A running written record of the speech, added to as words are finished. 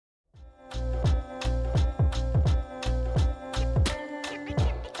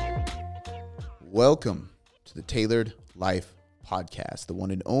Welcome to the Tailored Life Podcast, the one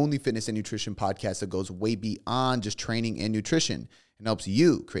and only fitness and nutrition podcast that goes way beyond just training and nutrition and helps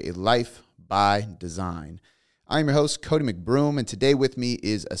you create a life by design. I'm your host, Cody McBroom, and today with me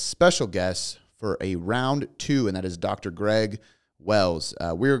is a special guest for a round two, and that is Dr. Greg Wells.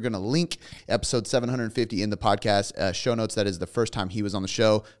 We're going to link episode 750 in the podcast show notes. That is the first time he was on the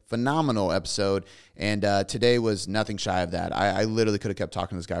show. Phenomenal episode. And today was nothing shy of that. I literally could have kept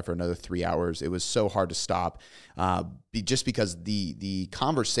talking to this guy for another 3 hours. It was so hard to stop just because the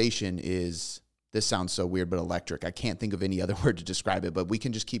conversation is, this sounds so weird, but electric. I can't think of any other word to describe it, but we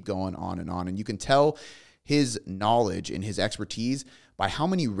can just keep going on. And you can tell his knowledge and his expertise by how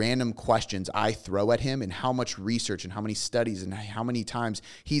many random questions I throw at him and how much research and how many studies and how many times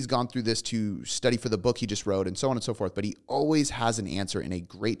he's gone through this to study for the book he just wrote and so on and so forth. But he always has an answer and a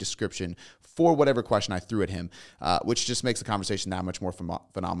great description for whatever question I threw at him, which just makes the conversation that much more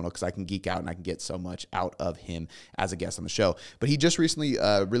phenomenal because I can geek out and I can get so much out of him as a guest on the show. But he just recently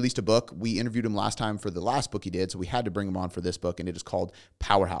released a book. We interviewed him last time for the last book he did, so we had to bring him on for this book, and it is called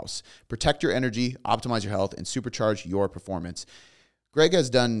Powerhouse. Protect your energy, optimize your health, and supercharge your performance. Greg has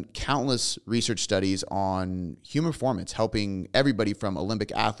done countless research studies on human performance, helping everybody from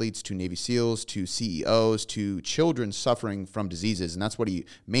Olympic athletes to Navy SEALs to CEOs to children suffering from diseases. And that's what he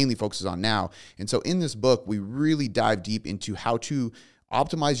mainly focuses on now. And so in this book, we really dive deep into how to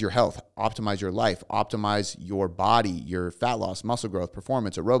optimize your health, optimize your life, optimize your body, your fat loss, muscle growth,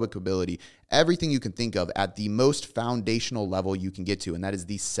 performance, aerobic ability, everything you can think of at the most foundational level you can get to, and that is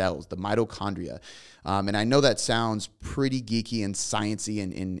these cells, the mitochondria. And I know that sounds pretty geeky and sciencey,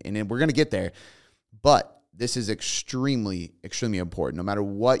 and we're going to get there, but this is extremely, extremely important. No matter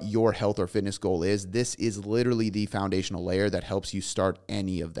what your health or fitness goal is, this is literally the foundational layer that helps you start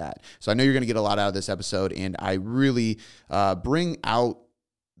any of that. So I know you're going to get a lot out of this episode, and I really bring out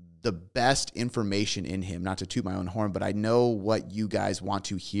the best information in him, not to toot my own horn, but I know what you guys want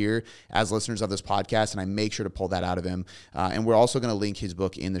to hear as listeners of this podcast, and I make sure to pull that out of him. And we're also going to link his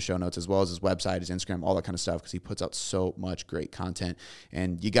book in the show notes, as well as his website, his Instagram, all that kind of stuff, because he puts out so much great content.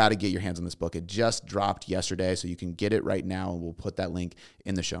 And you got to get your hands on this book. It just dropped yesterday, so you can get it right now, and we'll put that link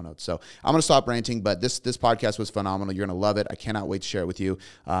in the show notes. So I'm going to stop ranting, but this podcast was phenomenal. You're going to love it. I cannot wait to share it with you.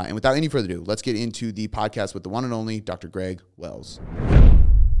 And without any further ado, let's get into the podcast with the one and only Dr. Greg Wells.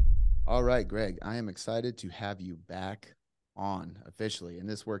 All right, Greg, I am excited to have you back on officially. And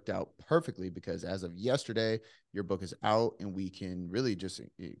this worked out perfectly because as of yesterday, your book is out and we can really just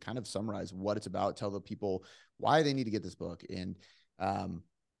kind of summarize what it's about, tell the people why they need to get this book. And I'm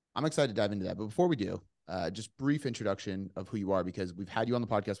excited to dive into that. But before we do, just brief introduction of who you are, because we've had you on the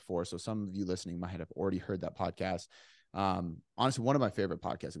podcast before. So some of you listening might have already heard that podcast. Honestly, one of my favorite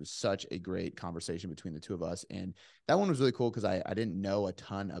podcasts. It was such a great conversation between the two of us. And that one was really cool because I didn't know a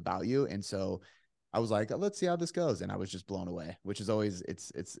ton about you. And so I was like, let's see how this goes. And I was just blown away, which is always,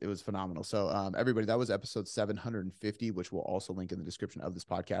 it was phenomenal. So, everybody, that was episode 750, which we'll also link in the description of this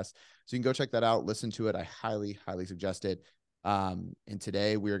podcast. So you can go check that out, listen to it. I highly, highly suggest it. And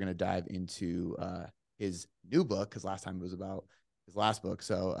today we are going to dive into, his new book, because last time it was about his last book.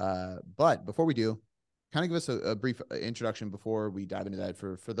 So, but before we do, kind of give us a brief introduction before we dive into that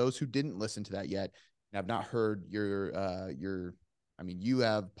for those who didn't listen to that yet and have not heard you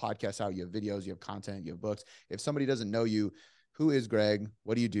have podcasts out, you have videos, you have content, you have books. If somebody doesn't know you, who is Greg?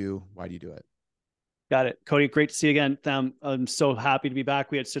 What do you do? Why do you do it? Got it. Cody, great to see you again. I'm so happy to be back.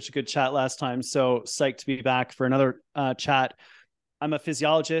 We had such a good chat last time. So psyched to be back for another chat. I'm a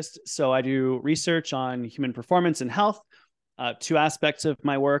physiologist, so I do research on human performance and health. Two aspects of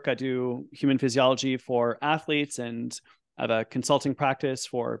my work. I do human physiology for athletes and I have a consulting practice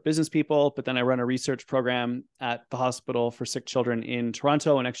for business people, but then I run a research program at the Hospital for Sick Children in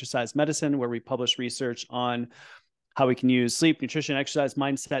Toronto in exercise medicine, where we publish research on how we can use sleep, nutrition, exercise,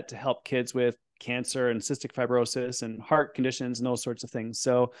 mindset to help kids with cancer and cystic fibrosis and heart conditions and those sorts of things.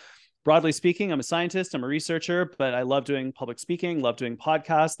 So broadly speaking, I'm a scientist, I'm a researcher, but I love doing public speaking, love doing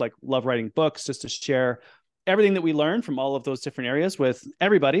podcasts, love writing books just to share everything that we learn from all of those different areas with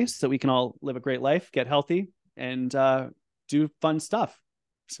everybody so that we can all live a great life, get healthy, and do fun stuff.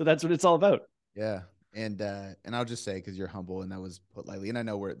 So that's what it's all about. Yeah. And I'll just say, because you're humble and that was put lightly, and I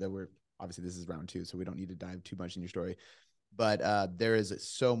know we're obviously this is round two, so we don't need to dive too much in your story, but there is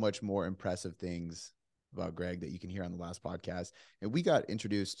so much more impressive things about Greg that you can hear on the last podcast. And we got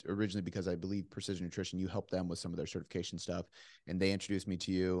introduced originally because I believe Precision Nutrition, you helped them with some of their certification stuff, and they introduced me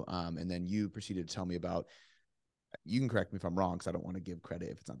to you. And then you proceeded to tell me about, you can correct me if I'm wrong, because I don't want to give credit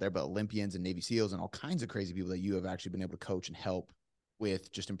if it's not there, but Olympians and Navy SEALs and all kinds of crazy people that you have actually been able to coach and help with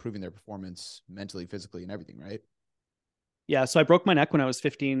just improving their performance mentally, physically, and everything, right? Yeah. So I broke my neck when I was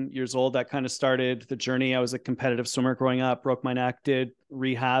 15 years old. That kind of started the journey. I was a competitive swimmer growing up, broke my neck, did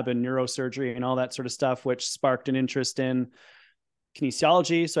rehab and neurosurgery and all that sort of stuff, which sparked an interest in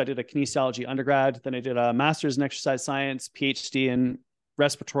kinesiology. So I did a kinesiology undergrad. Then I did a master's in exercise science, PhD in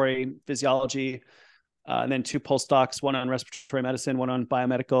respiratory physiology, and then 2 postdocs, one on respiratory medicine, one on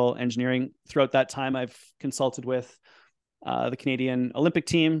biomedical engineering. Throughout that time, I've consulted with the Canadian Olympic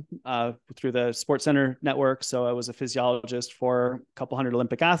team through the Sports Center network. So I was a physiologist for a couple hundred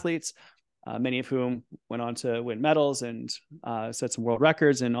Olympic athletes, many of whom went on to win medals and set some world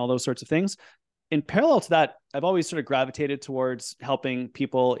records and all those sorts of things. In parallel to that, I've always sort of gravitated towards helping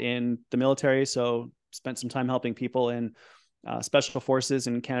people in the military. So spent some time helping people in special forces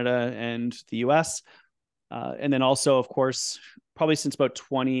in Canada and the US. And then also, of course, probably since about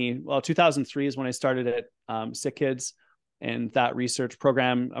 2003 is when I started at Sick Kids. And that research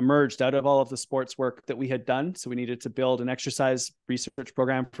program emerged out of all of the sports work that we had done. So we needed to build an exercise research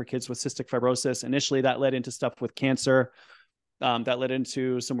program for kids with cystic fibrosis. Initially, that led into stuff with cancer. That led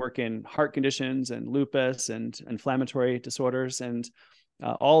into some work in heart conditions and lupus and inflammatory disorders. And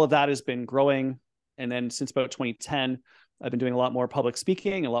all of that has been growing. And then since about 2010, I've been doing a lot more public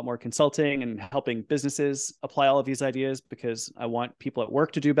speaking, a lot more consulting, and helping businesses apply all of these ideas because I want people at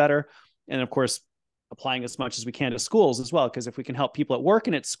work to do better. And of course, applying as much as we can to schools as well, because if we can help people at work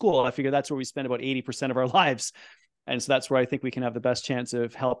and at school, I figure that's where we spend about 80% of our lives. And so that's where I think we can have the best chance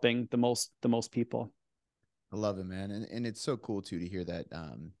of helping the most people. I love it, man. And it's so cool too to hear that.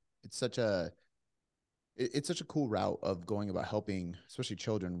 It's such a cool route of going about helping, especially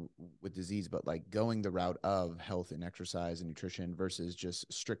children with disease, but like going the route of health and exercise and nutrition versus just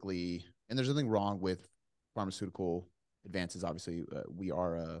strictly, and there's nothing wrong with pharmaceutical advances. Obviously, we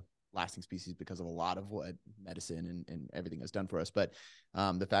are a lasting species because of a lot of what medicine and everything has done for us. But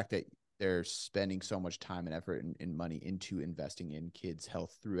the fact that they're spending so much time and effort and money into investing in kids'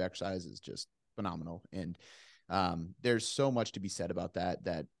 health through exercise is just phenomenal. And there's so much to be said about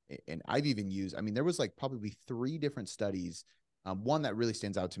that, and I've even used, I mean, there was like probably 3 different studies. One that really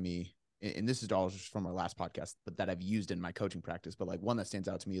stands out to me, and this is all just from our last podcast, but that I've used in my coaching practice. But like one that stands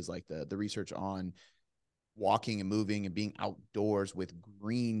out to me is like the research on walking and moving and being outdoors with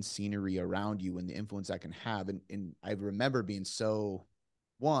green scenery around you and the influence that can have. And I remember being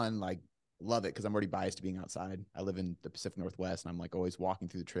like, love it because I'm already biased to being outside. I live in the Pacific Northwest and I'm like always walking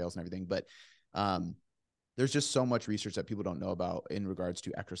through the trails and everything. But there's just so much research that people don't know about in regards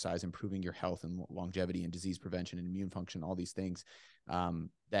to exercise, improving your health and longevity and disease prevention and immune function, all these things,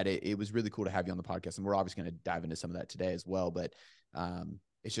 that it was really cool to have you on the podcast. And we're obviously going to dive into some of that today as well. But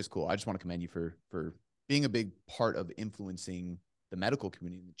it's just cool. I just want to commend you for being a big part of influencing the medical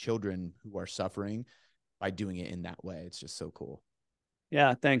community, the children who are suffering by doing it in that way. It's just so cool.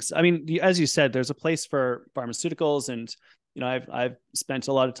 Yeah, thanks. I mean, as you said, there's a place for pharmaceuticals, and I've spent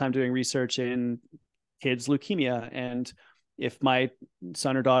a lot of time doing research in kids' leukemia, and if my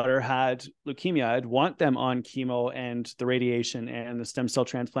son or daughter had leukemia, I'd want them on chemo and the radiation and the stem cell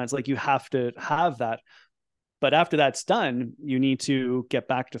transplants. Like, you have to have that. But after that's done, you need to get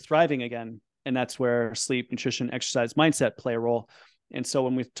back to thriving again. And that's where sleep, nutrition, exercise, mindset play a role. And so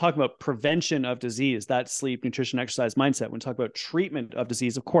when we talk about prevention of disease, that's sleep, nutrition, exercise, mindset. When we talk about treatment of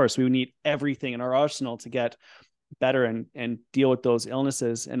disease, of course, we need everything in our arsenal to get better and deal with those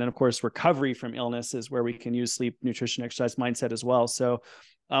illnesses. And then, of course, recovery from illness is where we can use sleep, nutrition, exercise, mindset as well. So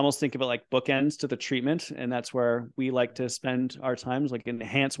I almost think of it like bookends to the treatment. And that's where we like to spend our time, like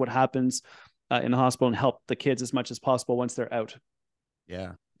enhance what happens in the hospital and help the kids as much as possible once they're out.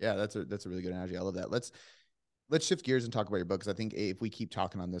 Yeah. Yeah. That's a really good analogy. I love that. Let's shift gears and talk about your book, because I think if we keep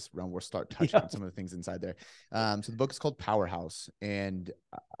talking on this realm, we'll start touching on some of the things inside there. So the book is called Powerhouse. And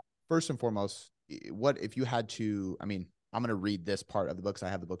first and foremost, what if you had to, I mean, I'm going to read this part of the book because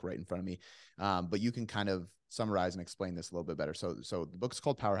I have the book right in front of me, but you can kind of summarize and explain this a little bit better. So the book is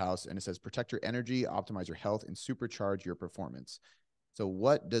called Powerhouse, and it says protect your energy, optimize your health, and supercharge your performance. So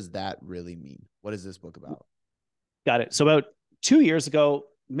what does that really mean? What is this book about? Got it. So about 2 years ago,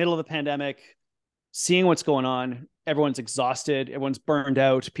 middle of the pandemic, seeing what's going on, everyone's exhausted, everyone's burned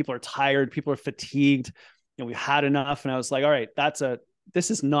out, people are tired, people are fatigued. We had enough. And I was like, all right, this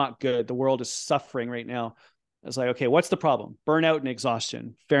is not good. The world is suffering right now. I was like, okay, what's the problem? Burnout and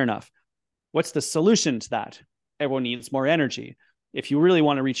exhaustion. Fair enough. What's the solution to that? Everyone needs more energy. If you really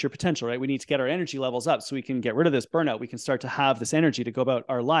want to reach your potential, right, we need to get our energy levels up so we can get rid of this burnout. We can start to have this energy to go about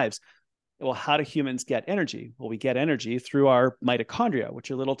our lives. Well, how do humans get energy? Well, we get energy through our mitochondria, which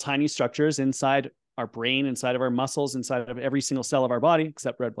are little tiny structures inside our brain, inside of our muscles, inside of every single cell of our body,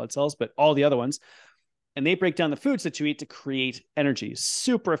 except red blood cells, but all the other ones. And they break down the foods that you eat to create energy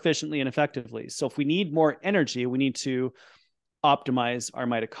super efficiently and effectively. So if we need more energy, we need to optimize our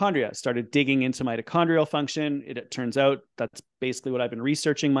mitochondria. Started digging into mitochondrial function. It turns out that's basically what I've been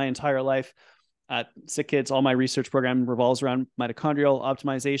researching my entire life. At SickKids, all my research program revolves around mitochondrial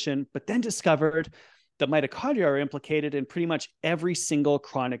optimization, but then discovered that mitochondria are implicated in pretty much every single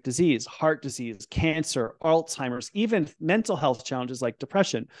chronic disease: heart disease, cancer, Alzheimer's, even mental health challenges like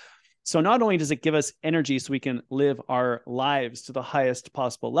depression. So not only does it give us energy so we can live our lives to the highest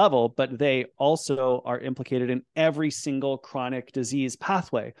possible level, but they also are implicated in every single chronic disease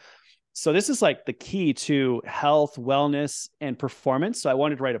pathway. So this is like the key to health, wellness, and performance. So I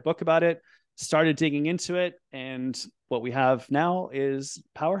wanted to write a book about it, started digging into it. And what we have now is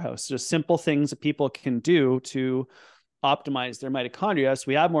Powerhouse. Just simple things that people can do to optimize their mitochondria so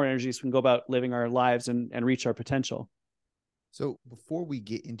we have more energy so we can go about living our lives and reach our potential. So before we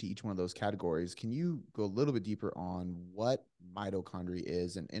get into each one of those categories, can you go a little bit deeper on what mitochondria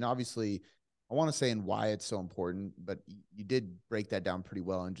is? And obviously, I want to say and why it's so important, but you did break that down pretty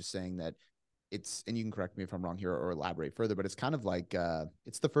well in just saying that it's, and you can correct me if I'm wrong here or elaborate further, but it's kind of like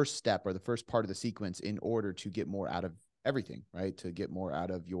it's the first step or the first part of the sequence in order to get more out of everything, right? To get more out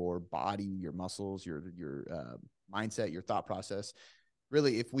of your body, your muscles, your mindset, your thought process.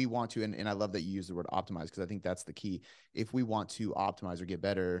 Really, if we want to, and I love that you use the word optimize, because I think that's the key. If we want to optimize or get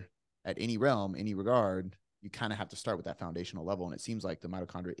better at any realm, any regard, you kind of have to start with that foundational level. And it seems like the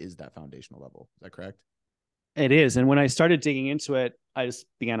mitochondria is that foundational level. Is that correct? It is. And when I started digging into it, I just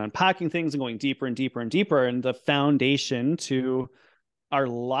began unpacking things and going deeper and deeper and deeper. And the foundation to our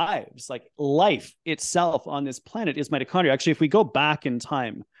lives, like life itself on this planet, is mitochondria. Actually, if we go back in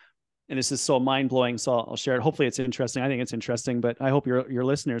time, and this is so mind-blowing, so I'll share it. Hopefully it's interesting. I think it's interesting, but I hope your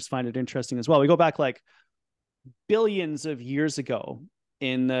listeners find it interesting as well. We go back like billions of years ago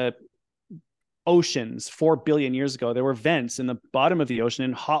in the oceans. 4 billion years ago, there were vents in the bottom of the ocean,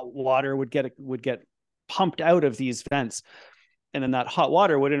 and hot water would get pumped out of these vents. And then that hot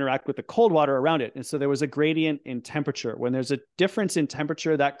water would interact with the cold water around it. And so there was a gradient in temperature. When there's a difference in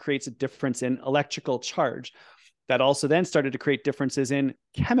temperature, that creates a difference in electrical charge. That also then started to create differences in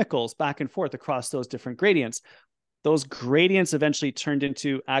chemicals back and forth across those different gradients. Those gradients eventually turned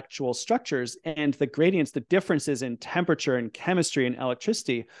into actual structures, and the gradients, the differences in temperature and chemistry and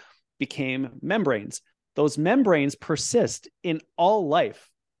electricity, became membranes. Those membranes persist in all life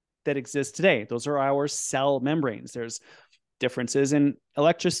that exists today. Those are our cell membranes. There's differences in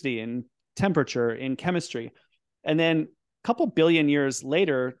electricity, in temperature, in chemistry. And then a couple billion years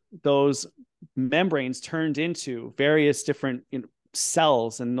later, those membranes turned into various different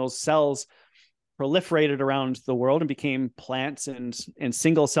cells, and those cells proliferated around the world and became plants and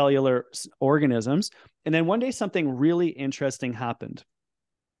single cellular organisms. And then one day something really interesting happened.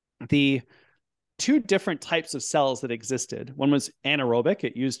 The two different types of cells that existed. One was anaerobic,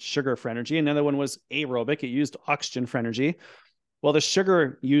 it used sugar for energy, and the other one was aerobic, it used oxygen for energy. Well, the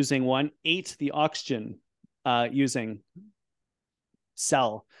sugar using one ate the oxygen using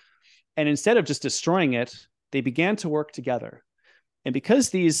cell. And instead of just destroying it, they began to work together. And because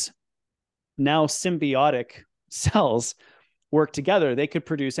these now symbiotic cells work together, they could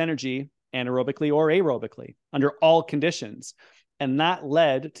produce energy anaerobically or aerobically under all conditions. And that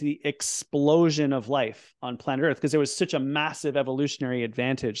led to the explosion of life on planet Earth because there was such a massive evolutionary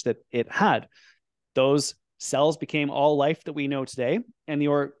advantage that it had. Those cells became all life that we know today. And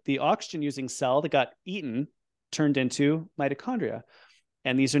the oxygen-using cell that got eaten turned into mitochondria.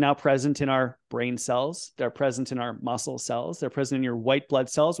 And these are now present in our brain cells. They're present in our muscle cells. They're present in your white blood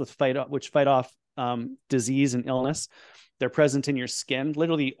cells, which fight off disease and illness. They're present in your skin.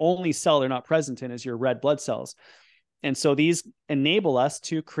 Literally, the only cell they're not present in is your red blood cells. And so these enable us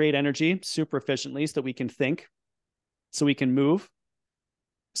to create energy super efficiently so that we can think, so we can move,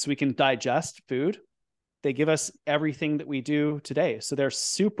 so we can digest food. They give us everything that we do today. So they're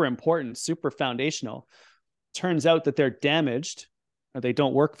super important, super foundational. Turns out that they're damaged, or they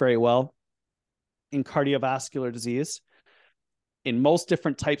don't work very well in cardiovascular disease. In most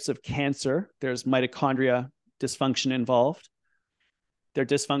different types of cancer, there's mitochondria dysfunction involved. They're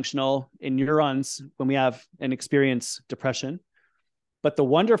dysfunctional in neurons when we have and experience depression. But the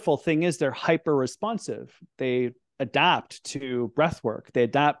wonderful thing is they're hyper responsive. They adapt to breath work. They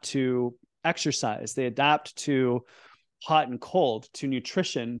adapt to exercise. They adapt to hot and cold, to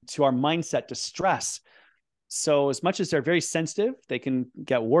nutrition, to our mindset, to stress. So as much as they're very sensitive, they can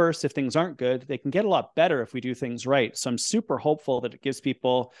get worse if things aren't good. They can get a lot better if we do things right. So I'm super hopeful that it gives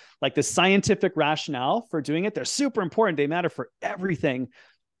people like the scientific rationale for doing it. They're super important. They matter for everything,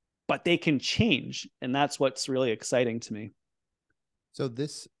 but they can change. And that's what's really exciting to me. So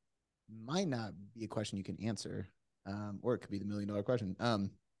this might not be a question you can answer, or it could be the $1 million question.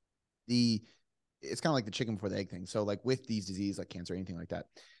 it's kind of like the chicken before the egg thing. So like with these diseases like cancer, anything like that,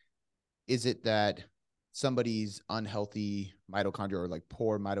 is it that somebody's unhealthy mitochondria or like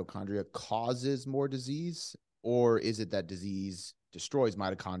poor mitochondria causes more disease, or is it that disease destroys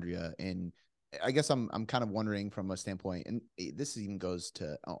mitochondria? And I guess I'm kind of wondering from a standpoint, and this even goes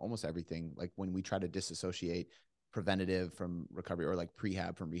to almost everything, like when we try to disassociate preventative from recovery or like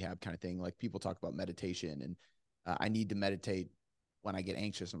prehab from rehab kind of thing. Like people talk about meditation and I need to meditate when I get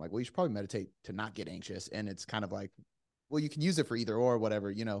anxious. I'm like, well, you should probably meditate to not get anxious. And it's kind of like, well, you can use it for either or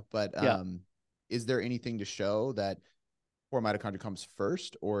whatever, but is there anything to show that poor mitochondria comes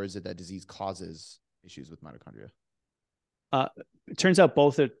first, or is it that disease causes issues with mitochondria? It turns out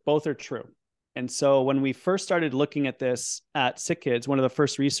both are true. And so when we first started looking at this at SickKids, one of the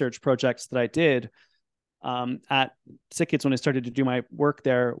first research projects that I did at SickKids when I started to do my work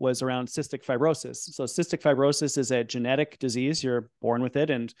there was around cystic fibrosis. So cystic fibrosis is a genetic disease. You're born with it,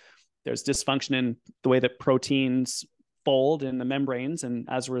 and there's dysfunction in the way that proteins fold in the membranes. And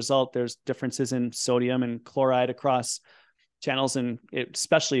as a result, there's differences in sodium and chloride across channels, and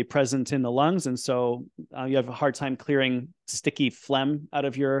especially present in the lungs. And so you have a hard time clearing sticky phlegm out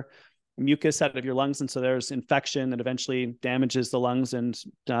of your mucus out of your lungs. And so there's infection that eventually damages the lungs, and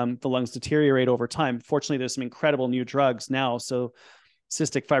the lungs deteriorate over time. Fortunately, there's some incredible new drugs now. So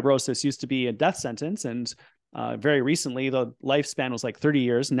cystic fibrosis used to be a death sentence. And very recently, the lifespan was like 30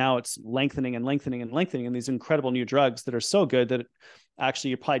 years. Now it's lengthening and lengthening and lengthening. And these incredible new drugs that are so good that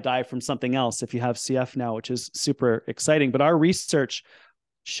actually you probably die from something else if you have CF now, which is super exciting. But our research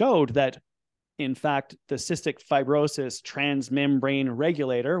showed that, in fact, the cystic fibrosis transmembrane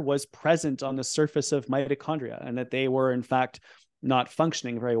regulator was present on the surface of mitochondria, and that they were, in fact, not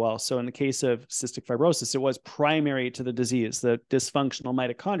functioning very well. So in the case of cystic fibrosis, it was primary to the disease. The dysfunctional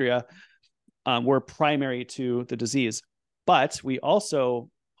mitochondria were primary to the disease. But we also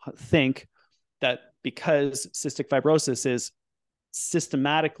think that because cystic fibrosis is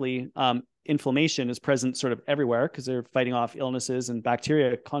systematically, inflammation is present sort of everywhere because they're fighting off illnesses and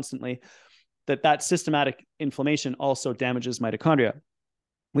bacteria constantly, that systematic inflammation also damages mitochondria.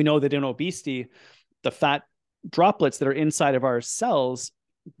 We know that in obesity, the fat droplets that are inside of our cells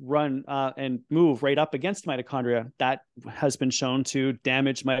run and move right up against mitochondria. That has been shown to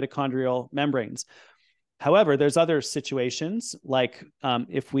damage mitochondrial membranes. However, there's other situations like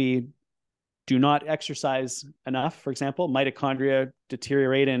if we do not exercise enough, for example, mitochondria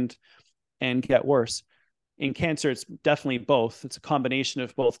deteriorate and get worse. In cancer, it's definitely both. It's a combination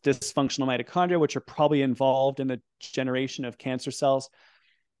of both dysfunctional mitochondria, which are probably involved in the generation of cancer cells.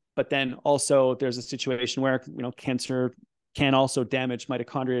 But then also there's a situation where, cancer can also damage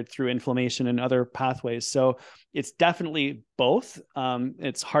mitochondria through inflammation and other pathways. So it's definitely both.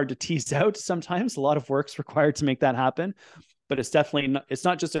 It's hard to tease out sometimes. A lot of work's required to make that happen. But it's definitely it's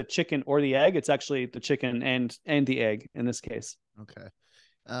not just a chicken or the egg. It's actually the chicken and the egg in this case. Okay.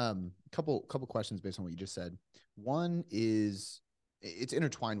 Couple questions based on what you just said. One is, it's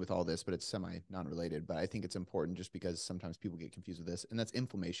intertwined with all this, but it's semi non-related, but I think it's important just because sometimes people get confused with this, and that's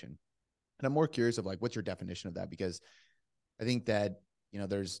inflammation. And I'm more curious of like, what's your definition of that? Because I think that,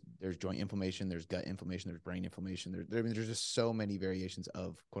 there's joint inflammation, there's gut inflammation, there's brain inflammation. There's just so many variations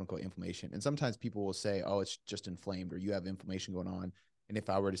of quote unquote inflammation. And sometimes people will say, oh, it's just inflamed, or you have inflammation going on. And if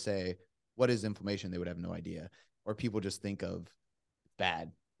I were to say, what is inflammation? They would have no idea. Or people just think of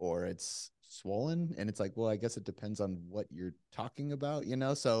bad, or it's swollen, and it's like, well, I guess it depends on what you're talking about,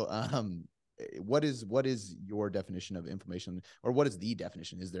 so what is your definition of inflammation, or what is the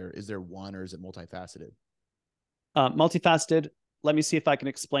definition? Is there one, or is it multifaceted? Multifaceted. Let me see if I can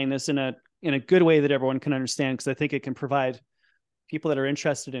explain this in a good way that everyone can understand, because I think it can provide people that are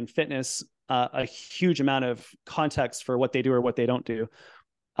interested in fitness a huge amount of context for what they do or what they don't do.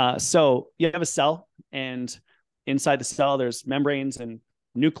 So you have a cell, and inside the cell, there's membranes and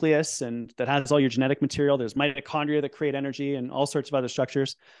nucleus, and that has all your genetic material. There's mitochondria that create energy and all sorts of other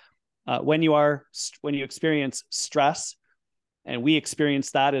structures. When you experience stress, and we experience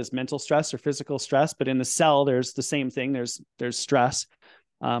that as mental stress or physical stress, but in the cell, there's the same thing. There's stress.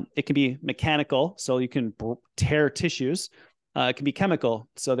 It can be mechanical, so you can tear tissues. It can be chemical,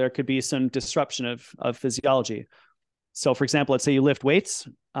 so there could be some disruption of physiology. So, for example, let's say you lift weights.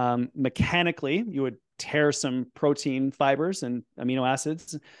 Mechanically, you would tear some protein fibers and amino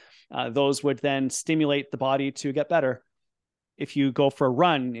acids. Those would then stimulate the body to get better. If you go for a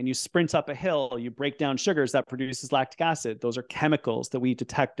run and you sprint up a hill, you break down sugars that produces lactic acid. Those are chemicals that we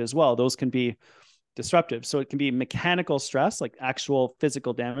detect as well. Those can be disruptive. So it can be mechanical stress, like actual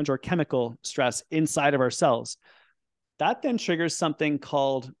physical damage, or chemical stress inside of our cells. that then triggers something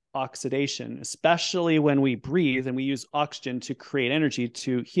called oxidation, especially when we breathe and we use oxygen to create energy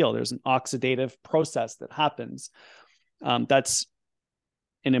to heal. There's an oxidative process that happens. That's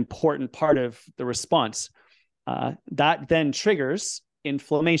an important part of the response. That then triggers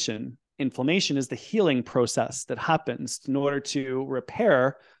inflammation. Inflammation is the healing process that happens in order to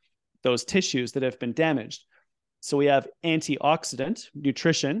repair those tissues that have been damaged. So we have antioxidant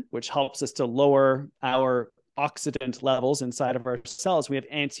nutrition, which helps us to lower our oxidant levels inside of our cells. We have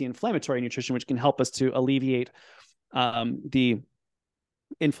anti-inflammatory nutrition, which can help us to alleviate the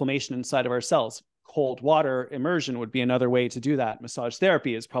inflammation inside of our cells. Cold water immersion would be another way to do that. Massage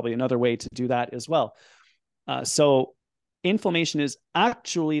therapy is probably another way to do that as well. So inflammation is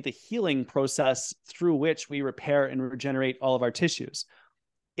actually the healing process through which we repair and regenerate all of our tissues.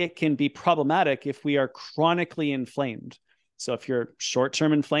 It can be problematic if we are chronically inflamed. So if you're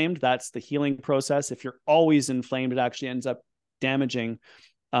short-term inflamed, that's the healing process. If you're always inflamed, it actually ends up damaging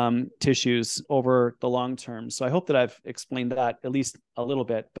tissues over the long term. So I hope that I've explained that at least a little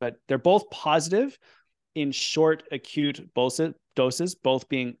bit, but they're both positive in short acute doses, both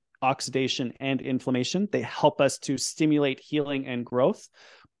being oxidation and inflammation. They help us to stimulate healing and growth.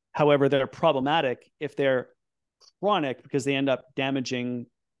 However, they're problematic if they're chronic because they end up damaging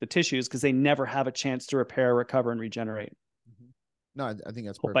the tissues because they never have a chance to repair, recover, and regenerate. No, I think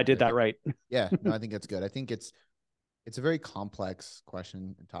that's perfect. Hope I did that right. Yeah, no, I think that's good. I think it's a very complex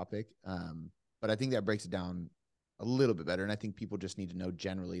question and topic, but I think that breaks it down a little bit better. And I think people just need to know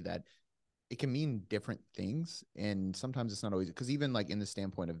generally that it can mean different things, and sometimes it's not always, because even like in the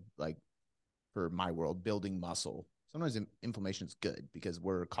standpoint of like, for my world, building muscle, sometimes inflammation is good because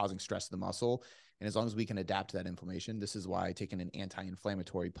we're causing stress to the muscle. And as long as we can adapt to that inflammation, this is why taking an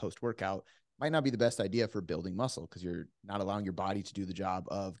anti-inflammatory post-workout might not be the best idea for building muscle, because you're not allowing your body to do the job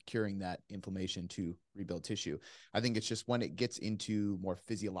of curing that inflammation to rebuild tissue. I think it's just when it gets into more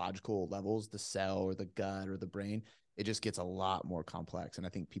physiological levels, the cell or the gut or the brain, it just gets a lot more complex. And I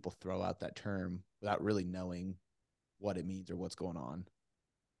think people throw out that term without really knowing what it means or what's going on.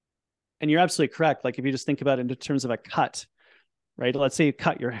 And you're absolutely correct. Like if you just think about it in terms of a cut, right? Let's say you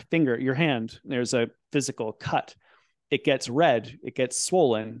cut your finger, your hand, there's a physical cut. It gets red, it gets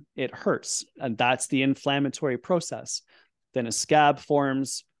swollen, it hurts. And that's the inflammatory process. Then a scab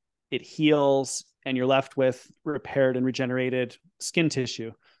forms, it heals, and you're left with repaired and regenerated skin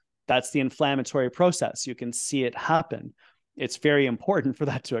tissue. That's the inflammatory process. You can see it happen. It's very important for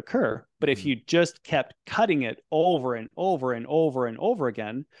that to occur. But if you just kept cutting it over and over and over and over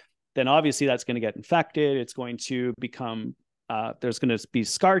again, then obviously that's going to get infected. It's going to become, there's going to be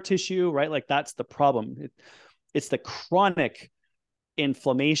scar tissue, right? Like that's the problem. It's the chronic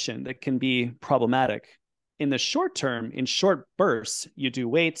inflammation that can be problematic. In the short term, in short bursts, you do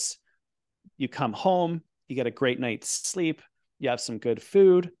weights, you come home, you get a great night's sleep, you have some good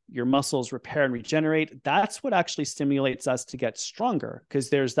food, your muscles repair and regenerate. That's what actually stimulates us to get stronger, because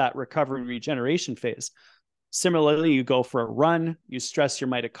there's that recovery and regeneration phase. Similarly, you go for a run, you stress your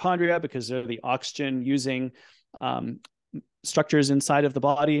mitochondria because they're the oxygen using structures inside of the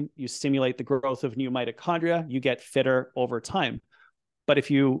body. You stimulate the growth of new mitochondria, you get fitter over time. But if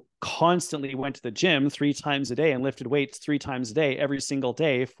you constantly went to the gym 3 times a day and lifted weights 3 times a day, every single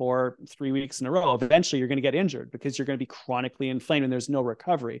day for 3 weeks in a row, eventually you're going to get injured because you're going to be chronically inflamed and there's no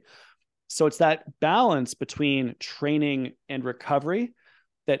recovery. So it's that balance between training and recovery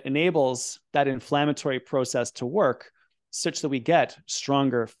that enables that inflammatory process to work such that we get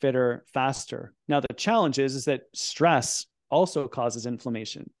stronger, fitter, faster. Now, the challenge is that stress also causes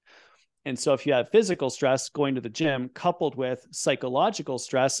inflammation. And so if you have physical stress going to the gym coupled with psychological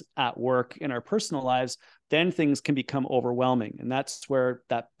stress at work in our personal lives, then things can become overwhelming. And that's where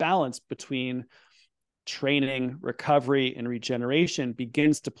that balance between training, recovery, and regeneration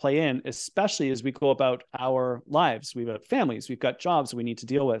begins to play in, especially as we go about our lives. We've got families, we've got jobs we need to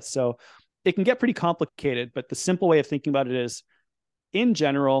deal with. So it can get pretty complicated, but the simple way of thinking about it is, in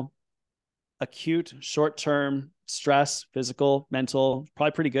general, acute, short-term stress, physical, mental,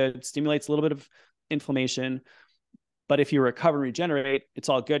 probably pretty good, stimulates a little bit of inflammation. But if you recover and regenerate, it's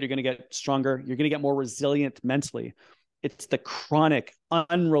all good. You're going to get stronger. You're going to get more resilient mentally. It's the chronic,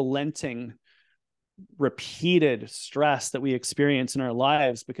 unrelenting, repeated stress that we experience in our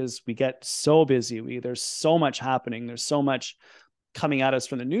lives because we get so busy. There's so much happening. There's so much coming at us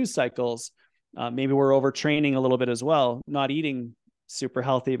from the news cycles. Maybe we're overtraining a little bit as well, not eating super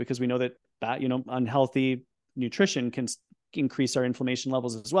healthy because we know that unhealthy nutrition can increase our inflammation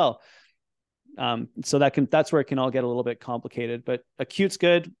levels as well. So that's where it can all get a little bit complicated, but acute's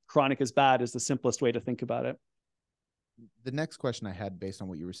good, chronic is bad is the simplest way to think about it. The next question I had based on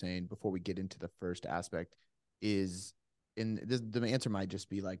what you were saying before we get into the first aspect is, and the answer might just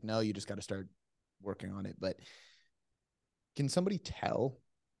be like, no, you just got to start working on it. But can somebody tell,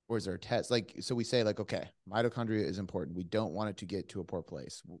 or is there a test? Like, so we say like, okay, mitochondria is important. We don't want it to get to a poor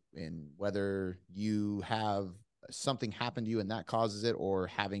place. And whether you have something happen to you and that causes it, or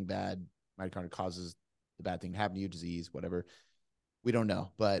having bad mitochondria causes the bad thing to happen to you, disease, whatever, we don't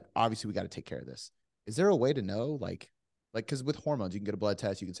know. But obviously we got to take care of this. Is there a way to know, because with hormones, you can get a blood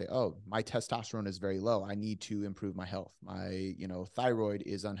test. You can say, oh, my testosterone is very low. I need to improve my health. My, thyroid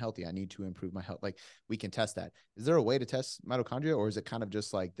is unhealthy. I need to improve my health. Like, we can test that. Is there a way to test mitochondria, or is it kind of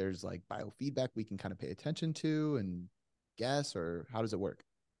just like there's like biofeedback we can kind of pay attention to and guess, or how does it work?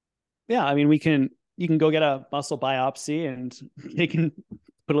 Yeah. I mean, you can go get a muscle biopsy and they can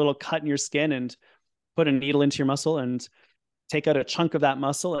put a little cut in your skin and put a needle into your muscle and take out a chunk of that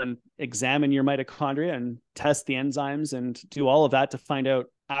muscle and examine your mitochondria and test the enzymes and do all of that to find out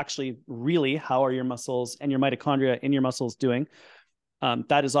actually really how are your muscles and your mitochondria in your muscles doing.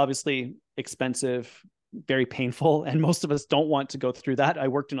 That is obviously expensive, very painful, and most of us don't want to go through that. I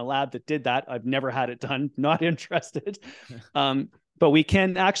worked in a lab that did that. I've never had it done, not interested. But we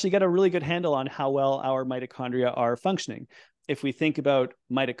can actually get a really good handle on how well our mitochondria are functioning. If we think about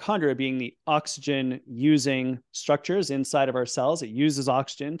mitochondria being the oxygen using structures inside of our cells, it uses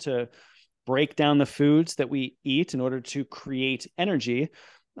oxygen to break down the foods that we eat in order to create energy.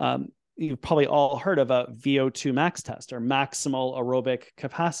 You've probably all heard of a VO2 max test, or maximal aerobic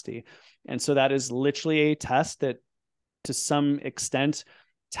capacity. And so that is literally a test that to some extent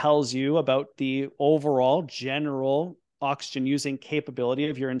tells you about the overall general oxygen using capability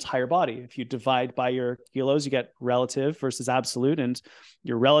of your entire body. If you divide by your kilos, you get relative versus absolute, and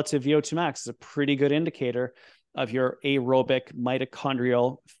your relative VO2 max is a pretty good indicator of your aerobic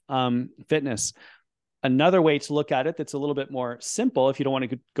mitochondrial fitness. Another way to look at it that's a little bit more simple, if you don't want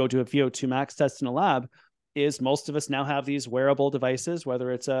to go to a VO2 max test in a lab, is most of us now have these wearable devices,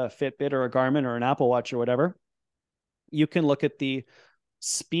 whether it's a Fitbit or a Garmin or an Apple Watch or whatever. You can look at the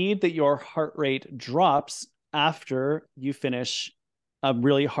speed that your heart rate drops after you finish a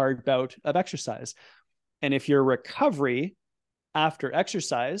really hard bout of exercise. And if your recovery after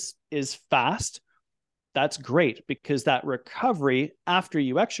exercise is fast, that's great, because that recovery after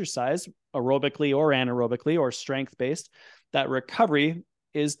you exercise, aerobically or anaerobically or strength-based, that recovery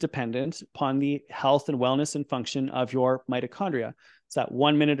is dependent upon the health and wellness and function of your mitochondria. It's that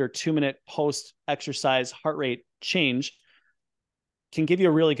 1 minute or 2 minute post-exercise heart rate change can give you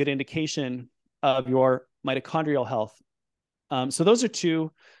a really good indication of your mitochondrial health. So those are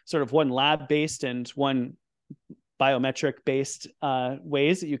two, sort of one lab-based and one biometric-based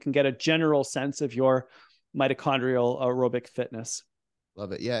ways that you can get a general sense of your mitochondrial aerobic fitness.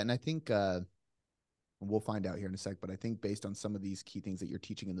 Love it. Yeah. And I think we'll find out here in a sec, but I think based on some of these key things that you're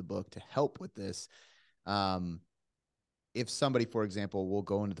teaching in the book to help with this, if somebody, for example, we'll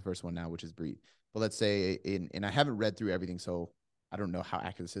go into the first one now, which is breathe. But let's say, and I haven't read through everything, so I don't know how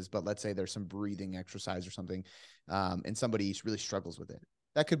accurate this is, but let's say there's some breathing exercise or something, and somebody really struggles with it.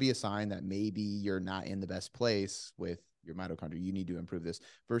 That could be a sign that maybe you're not in the best place with your mitochondria. You need to improve this.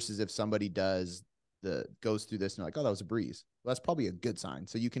 Versus if somebody goes through this and they're like, oh, that was a breeze. Well, that's probably a good sign.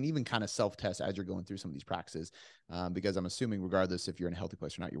 So you can even kind of self-test as you're going through some of these practices, because I'm assuming regardless if you're in a healthy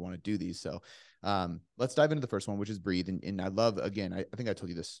place or not, you want to do these. So let's dive into the first one, which is breathe. And I love, again, I think I told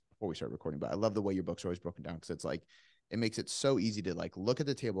you this before we started recording, but I love the way your books are always broken down, because it's like, it makes it so easy to like look at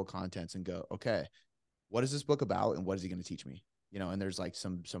the table of contents and go, okay, what is this book about? And what is he going to teach me? And there's like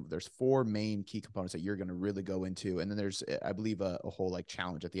there's 4 main key components that you're going to really go into. And then there's, I believe, a whole like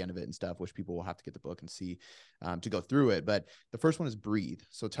challenge at the end of it and stuff, which people will have to get the book and see to go through it. But the first one is breathe.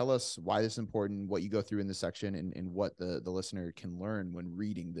 So tell us why this is important, what you go through in this section, and what the listener can learn when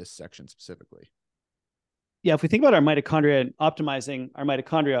reading this section specifically. Yeah. If we think about our mitochondria and optimizing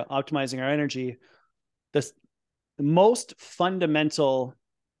our energy, the most fundamental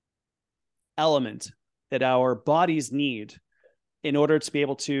element that our bodies need in order to be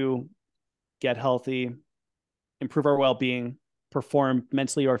able to get healthy, improve our well-being, perform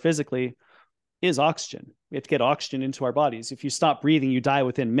mentally or physically, is oxygen. We have to get oxygen into our bodies. If you stop breathing, you die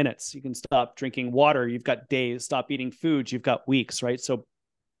within minutes. You can stop drinking water, you've got days. Stop eating food, you've got weeks, right? So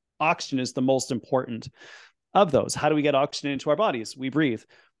oxygen is the most important of those. How do we get oxygen into our bodies? We breathe.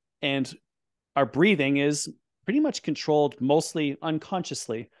 And our breathing is pretty much controlled mostly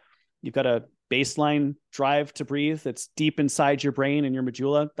unconsciously. You've got a baseline drive to breathe that's deep inside your brain and your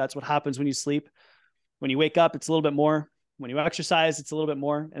medulla. That's what happens when you sleep. When you wake up, it's a little bit more. When you exercise, it's a little bit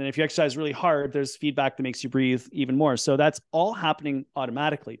more. And if you exercise really hard, there's feedback that makes you breathe even more. So that's all happening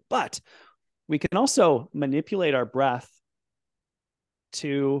automatically. But we can also manipulate our breath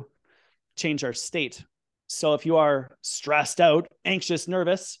to change our state. So if you are stressed out, anxious,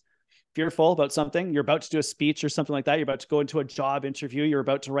 nervous, fearful about something, you're about to do a speech or something like that, you're about to go into a job interview, you're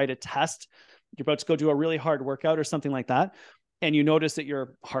about to write a test, you're about to go do a really hard workout or something like that, and you notice that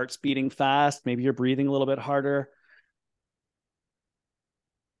your heart's beating fast, maybe you're breathing a little bit harder,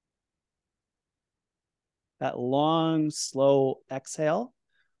 that long, slow exhale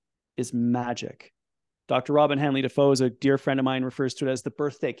is magic. Dr. Robin Hanley Defoe is a dear friend of mine, refers to it as the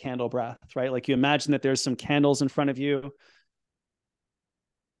birthday candle breath, right? Like you imagine that there's some candles in front of you.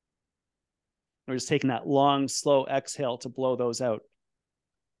 We're just taking that long, slow exhale to blow those out.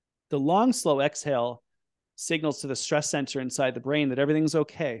 The long, slow exhale signals to the stress center inside the brain that everything's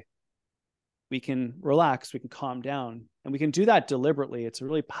okay. We can relax, we can calm down, and we can do that deliberately. It's a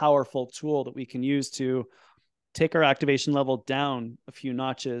really powerful tool that we can use to take our activation level down a few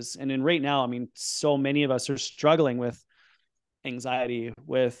notches. And in right now, I mean, so many of us are struggling with anxiety,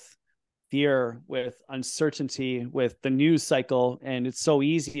 with fear, with uncertainty, with the news cycle, and it's so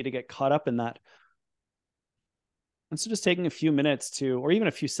easy to get caught up in that. And so just taking a few minutes to, or even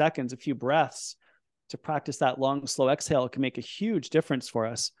a few seconds, a few breaths to practice that long, slow exhale can make a huge difference for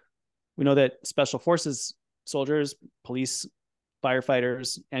us. We know that special forces soldiers, police,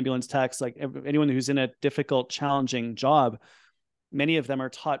 firefighters, ambulance techs, like anyone who's in a difficult, challenging job, many of them are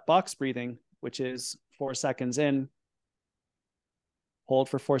taught box breathing, which is 4 seconds in, hold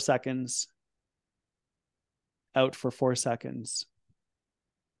for 4 seconds, out for 4 seconds,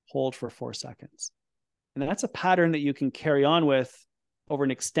 hold for 4 seconds. And that's a pattern that you can carry on with over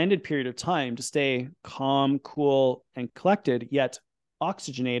an extended period of time to stay calm, cool, and collected, yet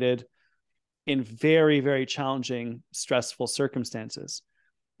oxygenated in very, very challenging, stressful circumstances.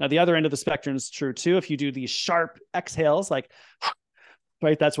 Now, the other end of the spectrum is true too. If you do these sharp exhales, like,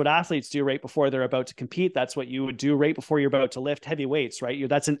 right, that's what athletes do right before they're about to compete. That's what you would do right before you're about to lift heavy weights, right?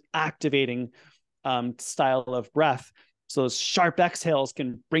 That's an activating style of breath. So those sharp exhales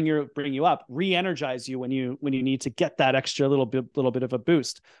can bring you up, re-energize you when you need to get that extra little bit of a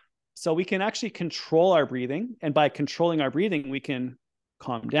boost. So we can actually control our breathing, and by controlling our breathing, we can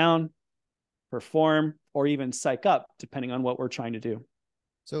calm down, perform, or even psych up, depending on what we're trying to do.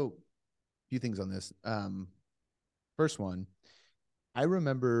 So, a few things on this. First one, I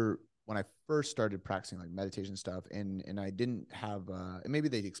remember when I first started practicing like meditation stuff, and I didn't have, and maybe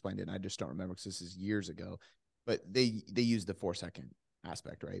they explained it, and I just don't remember because this is years ago. But they used the 4 second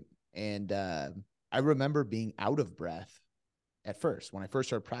aspect, right? And I remember being out of breath at first when I first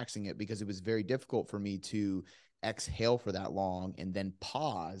started practicing it, because it was very difficult for me to exhale for that long and then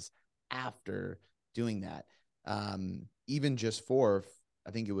pause after doing that. Even just 4,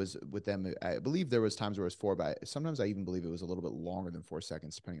 I think it was with them, I believe there was times where it was 4, but sometimes I even believe it was a little bit longer than 4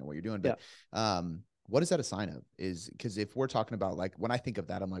 seconds, depending on what you're doing. But yeah. What is that a sign of? Is because if we're talking about, like, when I think of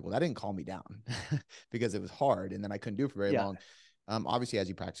that, I'm like, well, that didn't calm me down because it was hard and then I couldn't do it for very long. Obviously, as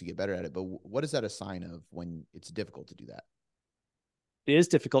you practice, you get better at it. But what is that a sign of when it's difficult to do that? It is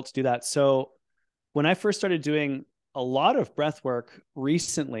difficult to do that. So when I first started doing a lot of breath work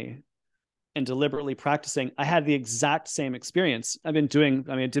recently and deliberately practicing, I had the exact same experience. I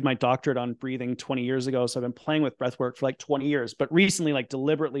did my doctorate on breathing 20 years ago. So I've been playing with breath work for like 20 years, but recently, like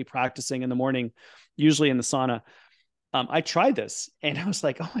deliberately practicing in the morning, usually in the sauna. I tried this and I was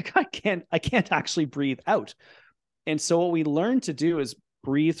like, oh my God, I can't actually breathe out. And so what we learn to do is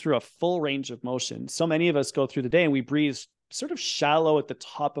breathe through a full range of motion. So many of us go through the day and we breathe sort of shallow at the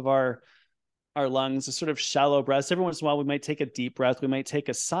top of our lungs, a sort of shallow breaths. Every once in a while, we might take a deep breath, we might take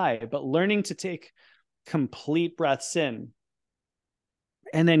a sigh, but learning to take complete breaths in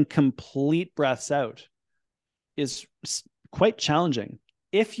and then complete breaths out is quite challenging.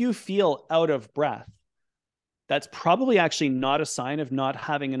 If you feel out of breath, that's probably actually not a sign of not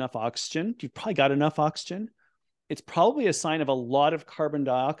having enough oxygen. You've probably got enough oxygen. It's probably a sign of a lot of carbon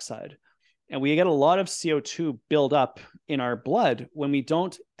dioxide. And we get a lot of CO2 build up in our blood when we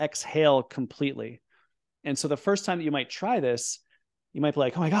don't exhale completely. And so the first time that you might try this, you might be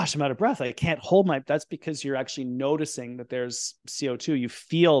like, oh my gosh, I'm out of breath. I can't hold that's because you're actually noticing that there's CO2. You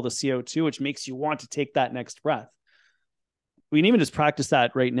feel the CO2, which makes you want to take that next breath. We can even just practice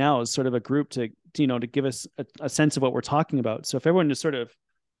that right now as sort of a group to give us a sense of what we're talking about. So if everyone just sort of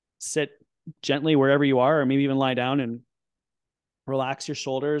sit gently wherever you are, or maybe even lie down and relax your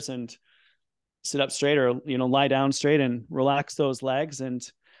shoulders and sit up straight, or lie down straight and relax those legs, and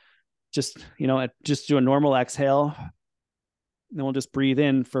just do a normal exhale. And then we'll just breathe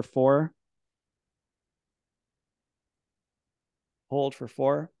in for 4, hold for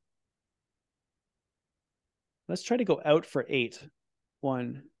 4. Let's try to go out for 8.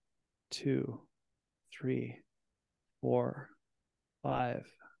 1, 2, 3, 4,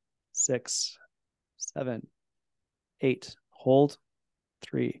 5, 6, 7, 8, hold,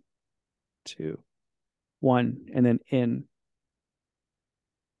 3, 2, 1, and then in.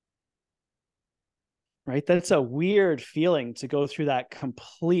 Right? That's a weird feeling to go through that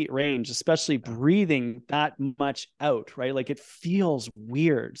complete range, especially breathing that much out, right? Like it feels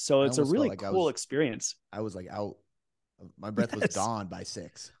weird. So it's a really cool experience. I was like out. My breath was gone by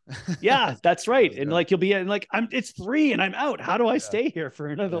 6. Yeah, that's right. And like you'll be in like, it's 3 and I'm out. How do I stay here for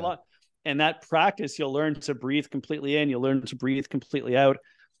another long? And that practice, you'll learn to breathe completely in, you'll learn to breathe completely out.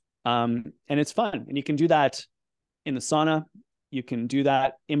 And it's fun. And you can do that in the sauna. You can do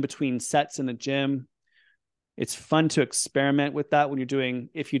that in between sets in the gym. It's fun to experiment with that when you're doing,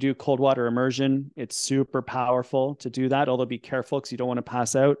 if you do cold water immersion, it's super powerful to do that, although be careful because you don't want to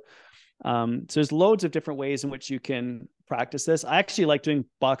pass out. So there's loads of different ways in which you can practice this. I actually like doing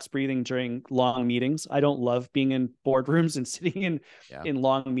box breathing during long meetings. I don't love being in boardrooms and sitting in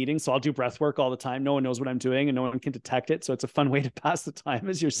long meetings. So I'll do breath work all the time. No one knows what I'm doing and no one can detect it. So it's a fun way to pass the time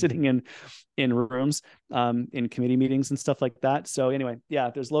as you're sitting in rooms, in committee meetings and stuff like that. So anyway,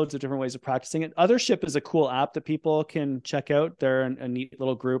 there's loads of different ways of practicing it. Othership is a cool app that people can check out. They're a neat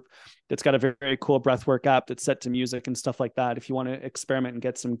little group that's got a very, very cool breathwork app that's set to music and stuff like that. If you want to experiment and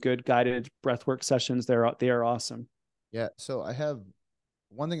get some good guided breathwork sessions, they are awesome. Yeah. So I have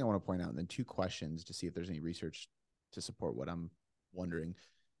one thing I want to point out and then 2 questions to see if there's any research to support what I'm wondering.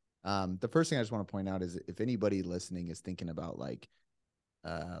 The first thing I just want to point out is if anybody listening is thinking about like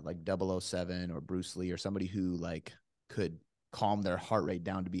 007 or Bruce Lee or somebody who like could calm their heart rate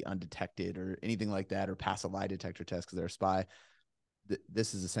down to be undetected or anything like that, or pass a lie detector test because they're a spy,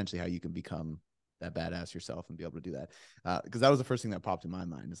 this is essentially how you can become that badass yourself and be able to do that. Because that was the first thing that popped in my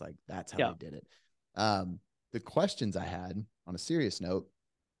mind, is like, that's how they did it. The questions I had on a serious note,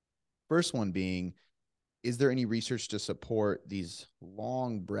 first one being, is there any research to support these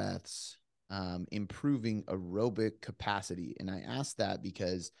long breaths improving aerobic capacity? And I ask that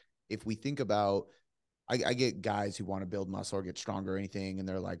because if we think about, I get guys who want to build muscle or get stronger or anything, and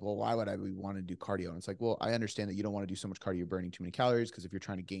they're like, well, why would I want to do cardio? And it's like, well, I understand that you don't want to do so much cardio, burning too many calories, because if you're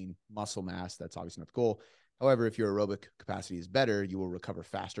trying to gain muscle mass, that's obviously not the goal. However, if your aerobic capacity is better, you will recover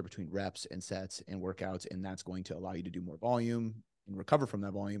faster between reps and sets and workouts, and that's going to allow you to do more volume and recover from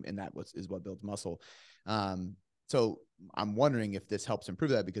that volume, and that is what builds muscle. So I'm wondering if this helps improve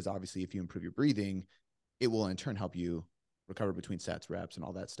that, because obviously if you improve your breathing, it will in turn help you recover between sets, reps, and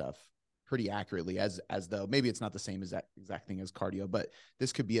all that stuff pretty accurately, as though maybe it's not the same as that exact thing as cardio, but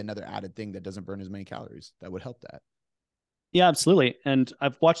this could be another added thing that doesn't burn as many calories that would help that. Yeah, absolutely. And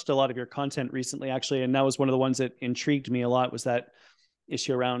I've watched a lot of your content recently, actually, and that was one of the ones that intrigued me a lot, was that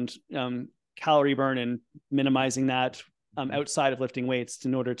issue around calorie burn and minimizing that outside of lifting weights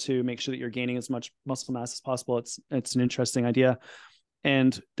in order to make sure that you're gaining as much muscle mass as possible. It's an interesting idea.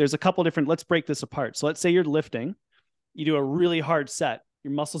 And there's a couple different, let's break this apart. So let's say you're lifting, you do a really hard set,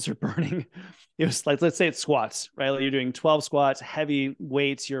 your muscles are burning. It was like, let's say it's squats, right? Like you're doing 12 squats, heavy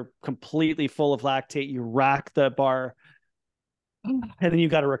weights, you're completely full of lactate, you rack the bar, and then you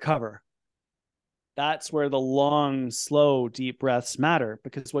got to recover. That's where the long, slow, deep breaths matter,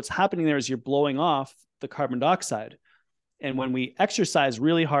 because what's happening there is you're blowing off the carbon dioxide. And when we exercise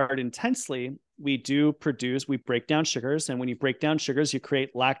really hard intensely, we break down sugars. And when you break down sugars, you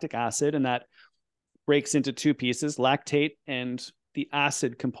create lactic acid, and that breaks into 2 pieces, lactate and the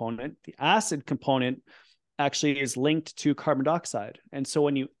acid component. The acid component actually is linked to carbon dioxide. And so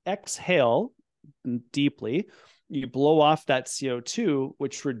when you exhale deeply, you blow off that CO2,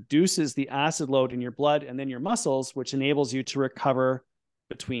 which reduces the acid load in your blood and then your muscles, which enables you to recover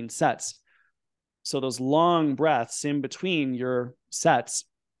between sets. So those long breaths in between your sets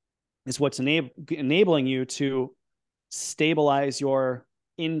is what's enabling you to stabilize your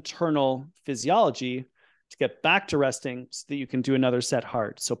internal physiology to get back to resting so that you can do another set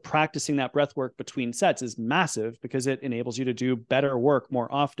hard. So practicing that breath work between sets is massive because it enables you to do better work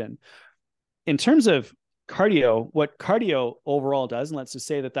more often. In terms of cardio, what cardio overall does, and let's just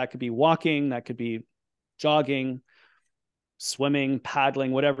say that could be walking, that could be jogging, swimming,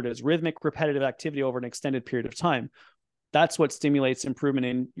 paddling, whatever it is, rhythmic, repetitive activity over an extended period of time. That's what stimulates improvement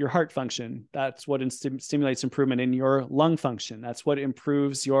in your heart function. That's what stimulates improvement in your lung function. That's what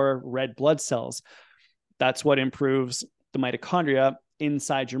improves your red blood cells. That's what improves the mitochondria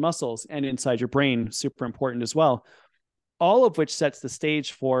inside your muscles and inside your brain. Super important as well. All of which sets the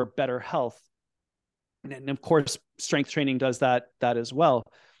stage for better health. And of course, strength training does that as well.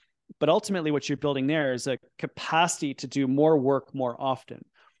 But ultimately, what you're building there is a capacity to do more work more often.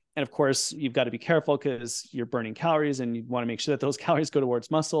 And of course, you've got to be careful because you're burning calories and you want to make sure that those calories go towards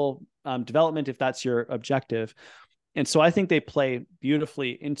muscle development if that's your objective. And so I think they play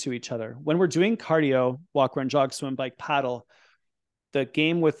beautifully into each other. When we're doing cardio, walk, run, jog, swim, bike, paddle, the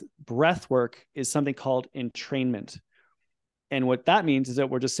game with breath work is something called entrainment. And what that means is that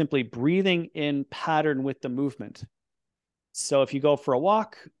we're just simply breathing in pattern with the movement. So if you go for a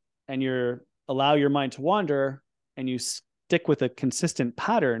walk and you allow your mind to wander and you stick with a consistent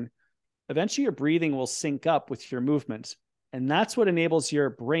pattern, eventually your breathing will sync up with your movement. And that's what enables your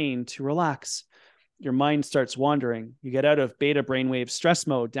brain to relax. Your mind starts wandering. You get out of beta brainwave stress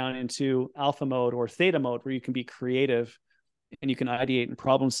mode down into alpha mode or theta mode, where you can be creative and you can ideate and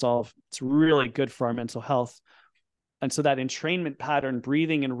problem solve. It's really good for our mental health. And so that entrainment pattern,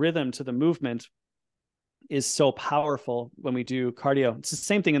 breathing and rhythm to the movement, is so powerful when we do cardio. It's the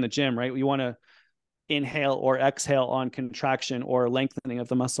same thing in the gym, right? We want to inhale or exhale on contraction or lengthening of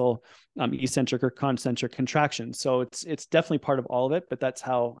the muscle, eccentric or concentric contraction. So it's definitely part of all of it, but that's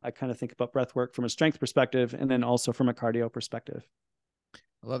how I kind of think about breath work from a strength perspective, and then also from a cardio perspective.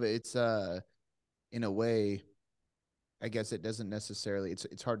 I love it. It's in a way, I guess it doesn't necessarily,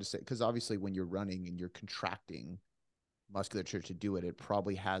 it's hard to say, because obviously when you're running and you're contracting musculature to do it, it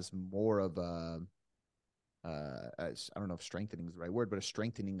probably has more of a I don't know if strengthening is the right word, but a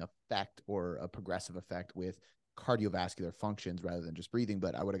strengthening effect or a progressive effect with cardiovascular functions rather than just breathing.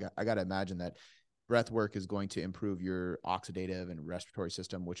 But I got to imagine that breath work is going to improve your oxidative and respiratory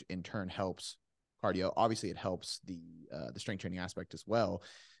system, which in turn helps cardio. Obviously, it helps the strength training aspect as well.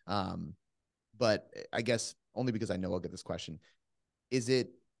 But I guess only because I know I'll get this question, do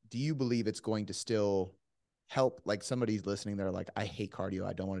you believe it's going to still help? Like somebody's listening, they're like, I hate cardio.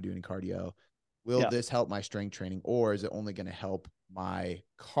 I don't want to do any cardio. Will this help my strength training, or is it only going to help my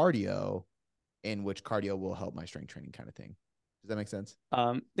cardio, in which cardio will help my strength training kind of thing? Does that make sense?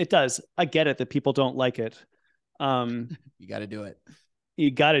 It does. I get it that people don't like it. You got to do it.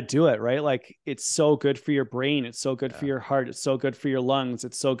 You got to do it, right? Like it's so good for your brain. It's so good for your heart. It's so good for your lungs.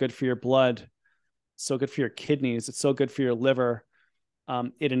 It's so good for your blood. It's so good for your kidneys. It's so good for your liver.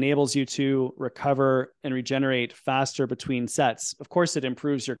 It enables you to recover and regenerate faster between sets. Of course, it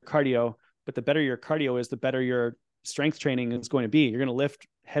improves your cardio, but the better your cardio is, the better your strength training is going to be. You're going to lift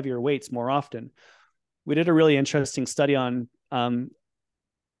heavier weights more often. We did a really interesting study on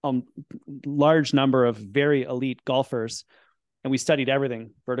large number of very elite golfers, and we studied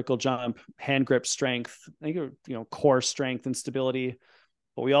everything: vertical jump, hand grip strength, I think, core strength and stability.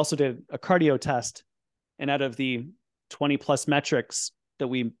 But we also did a cardio test, and out of the 20 plus metrics that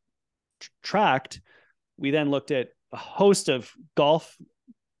we tracked, we then looked at a host of golf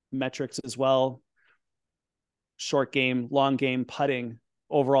metrics as well: short game, long game, putting,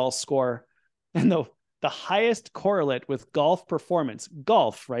 overall score. And the highest correlate with golf performance,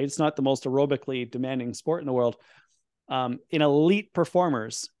 golf, right? It's not the most aerobically demanding sport in the world. In elite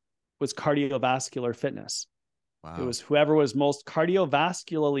performers was cardiovascular fitness. Wow. It was whoever was most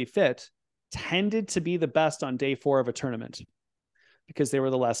cardiovascularly fit tended to be the best on day 4 of a tournament because they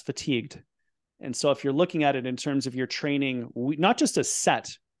were the less fatigued. And so if you're looking at it in terms of your training, not just a set,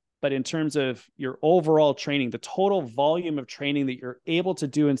 but in terms of your overall training, the total volume of training that you're able to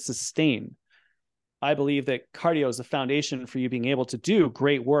do and sustain, I believe that cardio is the foundation for you being able to do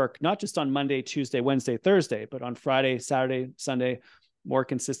great work, not just on Monday, Tuesday, Wednesday, Thursday, but on Friday, Saturday, Sunday, more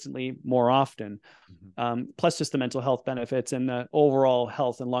consistently, more often. Plus just the mental health benefits and the overall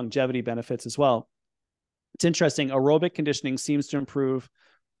health and longevity benefits as well. It's interesting. Aerobic conditioning seems to improve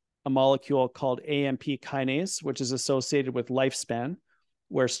a molecule called AMP kinase, which is associated with lifespan,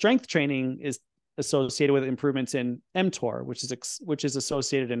 where strength training is associated with improvements in mTOR, which is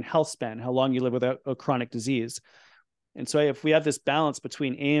associated in health span, how long you live without a chronic disease. And so if we have this balance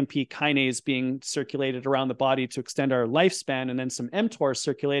between AMP kinase being circulated around the body to extend our lifespan, and then some mTOR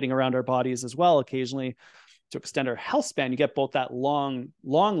circulating around our bodies as well occasionally to extend our health span, you get both that long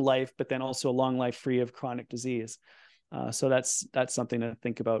life, but then also a long life free of chronic disease. So that's something to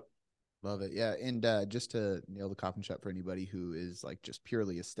think about. Love it. Yeah. And just to nail the coffin shut for anybody who is like just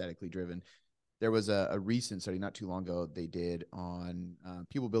purely aesthetically driven, there was a recent study not too long ago they did on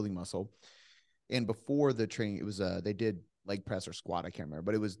people building muscle. And before the training, it was they did leg press or squat, I can't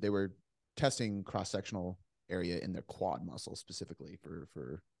remember, but they were testing cross-sectional area in their quad muscle specifically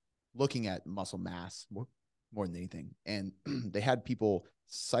for looking at muscle mass more than anything. And they had people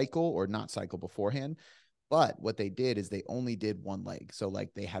cycle or not cycle beforehand. But what they did is they only did one leg. So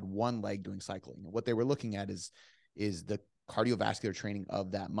like they had one leg doing cycling. And what they were looking at is the cardiovascular training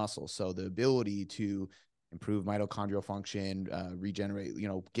of that muscle. So the ability to improve mitochondrial function, regenerate,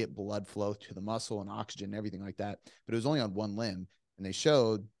 get blood flow to the muscle and oxygen and everything like that. But it was only on one limb. And they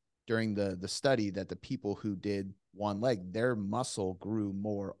showed during the study that the people who did one leg, their muscle grew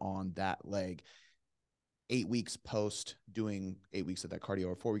more on that leg. 8 weeks post doing 8 weeks of that cardio,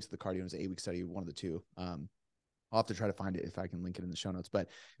 or 4 weeks of the cardio. It was an 8-week study, one of the two. I'll have to try to find it if I can link it in the show notes. But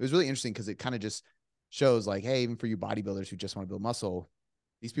it was really interesting because it kind of just shows like, hey, even for you bodybuilders who just want to build muscle,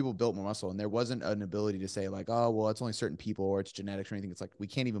 these people built more muscle, and there wasn't an ability to say like, oh, well, it's only certain people or it's genetics or anything. It's like, we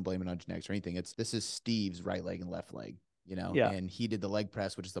can't even blame it on genetics or anything. This is Steve's right leg and left leg, Yeah. and he did the leg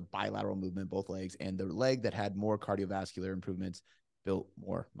press, which is a bilateral movement, both legs, and the leg that had more cardiovascular improvements built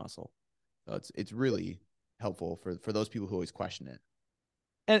more muscle. So it's really helpful for those people who always question it.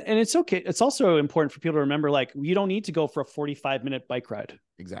 And it's okay. It's also important for people to remember, like, you don't need to go for a 45-minute bike ride.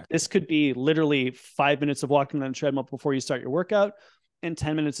 Exactly. This could be literally 5 minutes of walking on the treadmill before you start your workout, and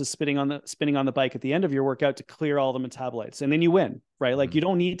 10 minutes of spinning on the bike at the end of your workout to clear all the metabolites. And then you win, right? Like, you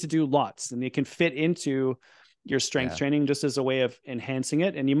don't need to do lots, and it can fit into your strength training just as a way of enhancing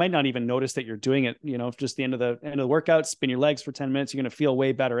it. And you might not even notice that you're doing it, just the end of the workout, spin your legs for 10 minutes. You're going to feel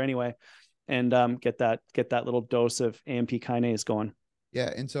way better anyway. And get that little dose of AMP kinase going.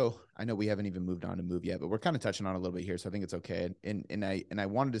 Yeah. And so I know we haven't even moved on to move yet, but we're kind of touching on it a little bit here. So I think it's okay. And I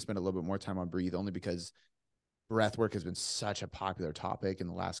wanted to spend a little bit more time on breathe, only because breath work has been such a popular topic in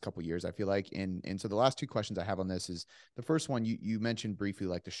the last couple of years, I feel like. And so the last two questions I have on this is, the first one, you mentioned briefly,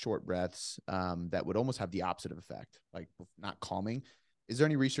 like the short breaths that would almost have the opposite of effect, like not calming. Is there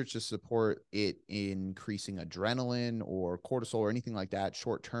any research to support it increasing adrenaline or cortisol or anything like that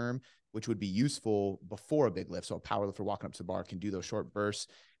short term, which would be useful before a big lift? So a power lifter walking up to the bar can do those short bursts,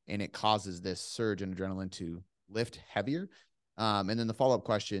 and it causes this surge in adrenaline to lift heavier. And then the follow-up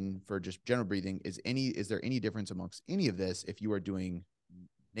question for just general breathing is there any difference amongst any of this if you are doing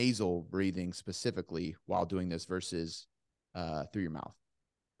nasal breathing specifically while doing this versus through your mouth?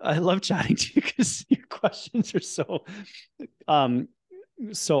 I love chatting to you because your questions are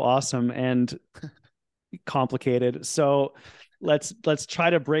so awesome and complicated. So let's try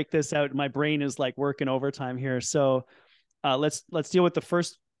to break this out. My brain is like working overtime here. So let's deal with the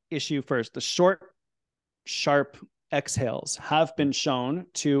first issue first. The short, sharp exhales have been shown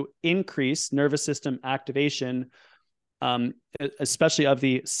to increase nervous system activation, especially of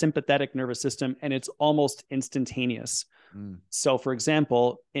the sympathetic nervous system, and it's almost instantaneous. So, for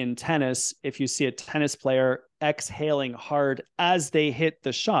example, in tennis, if you see a tennis player exhaling hard as they hit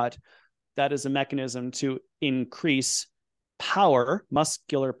the shot, that is a mechanism to increase power,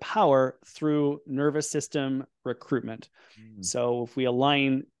 muscular power, through nervous system recruitment. So if we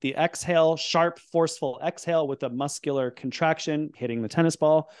align the exhale, sharp, forceful exhale, with a muscular contraction hitting the tennis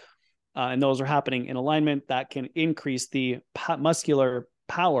ball, and those are happening in alignment, that can increase the muscular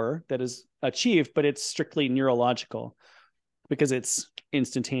power that is achieved, but it's strictly neurological because it's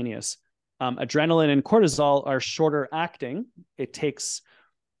instantaneous. Adrenaline and cortisol are shorter acting. It takes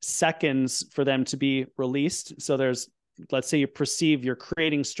seconds for them to be released. So let's say you perceive you're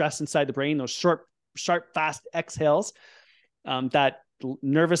creating stress inside the brain, those short, sharp, fast exhales, that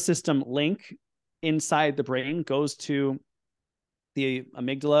nervous system link inside the brain goes to the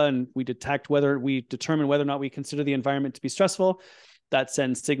amygdala, and we determine whether or not we consider the environment to be stressful. That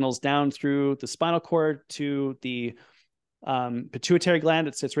sends signals down through the spinal cord to the pituitary gland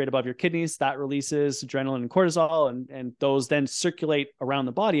that sits right above your kidneys. That releases adrenaline and cortisol, and those then circulate around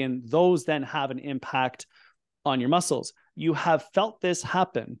the body, and those then have an impact on your muscles. You have felt this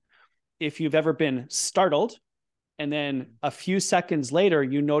happen if you've ever been startled, and then a few seconds later,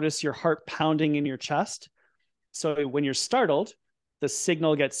 you notice your heart pounding in your chest. So when you're startled, the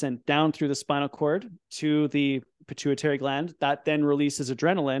signal gets sent down through the spinal cord to the pituitary gland. That then releases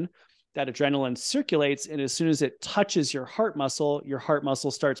adrenaline. That adrenaline circulates, and as soon as it touches your heart muscle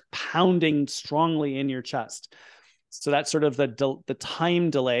starts pounding strongly in your chest. So that's sort of the time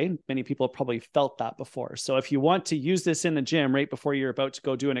delay. Many people have probably felt that before. So if you want to use this in the gym right before you're about to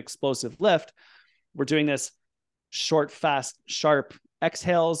go do an explosive lift, we're doing this short, fast, sharp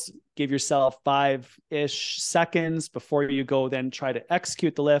exhales. Give yourself 5-ish seconds before you go then try to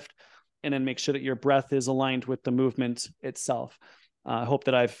execute the lift, and then make sure that your breath is aligned with the movement itself. I hope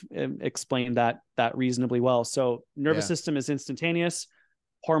that I've explained that reasonably well. So nervous system is instantaneous.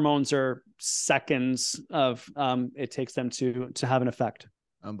 Hormones are seconds of it takes them to have an effect.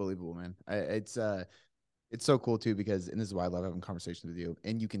 Unbelievable, man. It's so cool too, because, and this is why I love having conversations with you,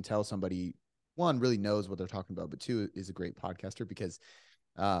 and you can tell somebody, one, really knows what they're talking about, but two, is a great podcaster, because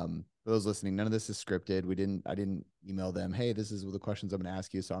for those listening, none of this is scripted. I didn't email them, hey, this is the questions I'm going to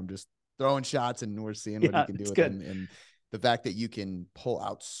ask you. So I'm just throwing shots, and we're seeing what you can do with them. And the fact that you can pull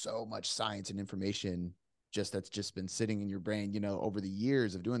out so much science and information that's just been sitting in your brain, over the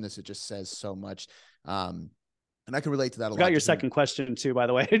years of doing this, it just says so much. And I can relate to that a lot. Forgot your second question too, by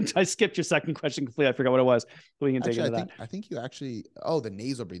the way. I skipped your second question completely. I forgot what it was. We can dig into that. I think you actually, the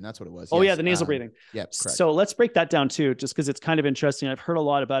nasal breathing. That's what it was. Oh, yes. Yeah, the nasal breathing. Yeah, correct. So let's break that down too, just because it's kind of interesting. I've heard a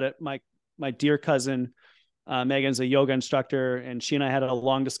lot about it. My dear cousin, Megan's a yoga instructor, and she and I had a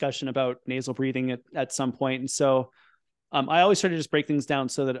long discussion about nasal breathing at some point. And so I always try to just break things down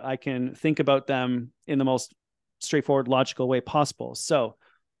so that I can think about them in the most straightforward, logical way possible. So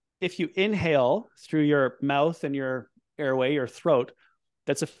if you inhale through your mouth and your airway, your throat,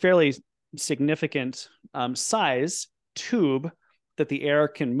 that's a fairly significant size tube that the air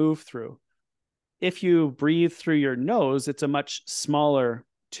can move through. If you breathe through your nose, it's a much smaller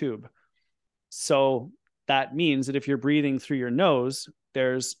tube. So that means that if you're breathing through your nose,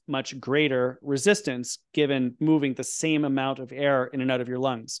 there's much greater resistance given moving the same amount of air in and out of your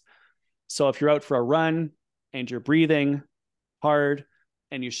lungs. So if you're out for a run and you're breathing hard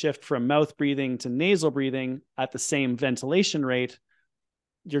and you shift from mouth breathing to nasal breathing at the same ventilation rate,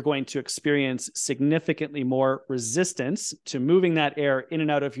 you're going to experience significantly more resistance to moving that air in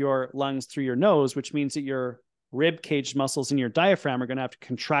and out of your lungs through your nose, which means that your rib cage muscles in your diaphragm are going to have to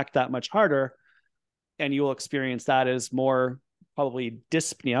contract that much harder. And you will experience that as more probably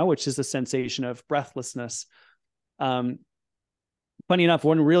dyspnea, which is the sensation of breathlessness. Funny enough,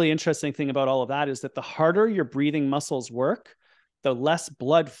 one really interesting thing about all of that is that the harder your breathing muscles work, the less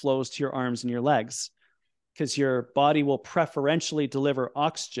blood flows to your arms and your legs, because your body will preferentially deliver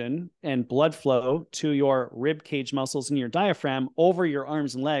oxygen and blood flow to your rib cage muscles and your diaphragm over your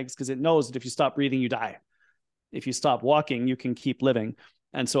arms and legs, because it knows that if you stop breathing, you die. If you stop walking, you can keep living.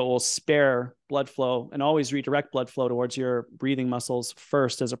 And so it will spare blood flow and always redirect blood flow towards your breathing muscles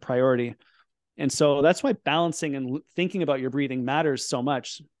first as a priority. And so that's why balancing and thinking about your breathing matters so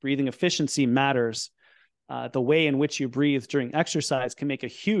much. Breathing efficiency matters. The way in which you breathe during exercise can make a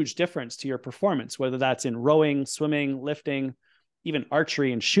huge difference to your performance, whether that's in rowing, swimming, lifting, even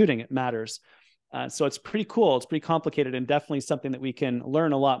archery and shooting, it matters. So it's pretty cool. It's pretty complicated and definitely something that we can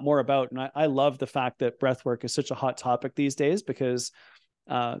learn a lot more about. And I love the fact that breath work is such a hot topic these days, because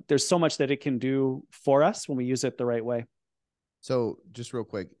there's so much that it can do for us when we use it the right way. So just real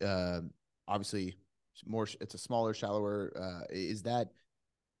quick, obviously it's a smaller, shallower, is that,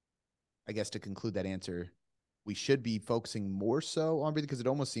 I guess to conclude that answer, we should be focusing more so on breathing, because it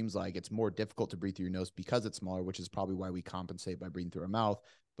almost seems like it's more difficult to breathe through your nose because it's smaller, which is probably why we compensate by breathing through our mouth.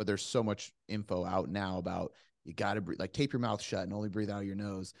 But there's so much info out now about you got to like tape your mouth shut and only breathe out of your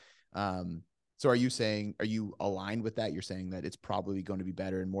nose. So are you aligned with that? You're saying that it's probably going to be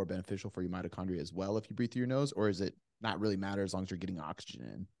better and more beneficial for your mitochondria as well if you breathe through your nose, or is it not really matter as long as you're getting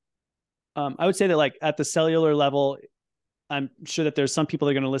oxygen in? I would say that like at the cellular level, I'm sure that there's some people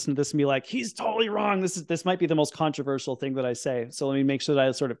that are going to listen to this and be like, he's totally wrong. This might be the most controversial thing that I say. So let me make sure that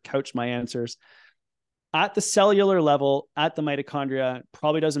I sort of couch my answers. At the cellular level, at the mitochondria,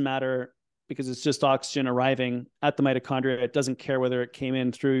 probably doesn't matter, because it's just oxygen arriving at the mitochondria. It doesn't care whether it came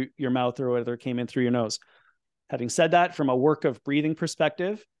in through your mouth or whether it came in through your nose. Having said that, from a work of breathing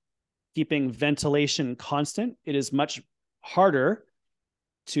perspective, keeping ventilation constant, it is much harder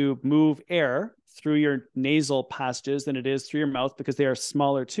to move air through your nasal passages than it is through your mouth, because they are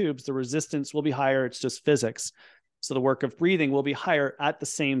smaller tubes. The resistance will be higher. It's just physics. So the work of breathing will be higher at the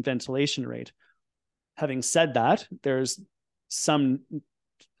same ventilation rate. Having said that, there's some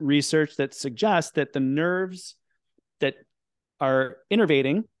research that suggests that the nerves that are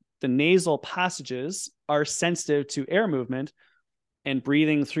innervating the nasal passages are sensitive to air movement, and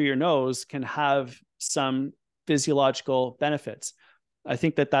breathing through your nose can have some physiological benefits. I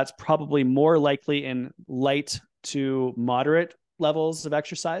think that that's probably more likely in light to moderate levels of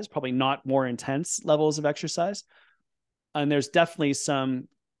exercise, probably not more intense levels of exercise. And there's definitely some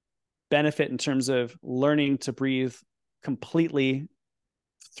benefit in terms of learning to breathe completely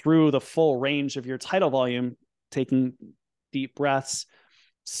through the full range of your tidal volume. Taking deep breaths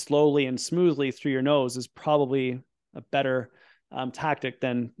slowly and smoothly through your nose is probably a better tactic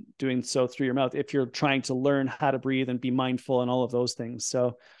than doing so through your mouth, if you're trying to learn how to breathe and be mindful and all of those things.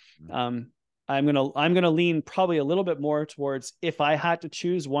 So I'm gonna lean probably a little bit more towards, if I had to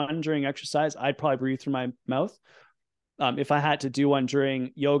choose one during exercise, I'd probably breathe through my mouth. If I had to do one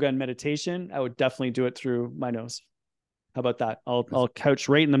during yoga and meditation, I would definitely do it through my nose. How about that? I'll couch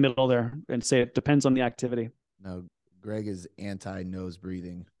right in the middle there and say it depends on the activity. No, Greg is anti-nose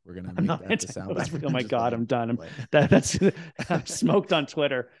breathing. We're gonna make that the sound. Oh my God, I'm done. That's I'm smoked on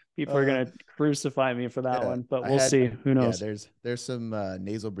Twitter. People are gonna crucify me for that one, but we'll see. Who knows? Yeah, there's some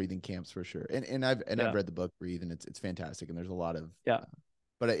nasal breathing camps for sure, and I've read the book Breathe, and it's fantastic, and there's a lot of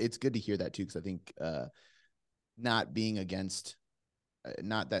but it's good to hear that too, because I think not being against,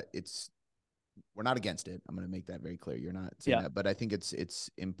 not that it's we're not against it. I'm going to make that very clear. You're not saying Yeah. that, but I think it's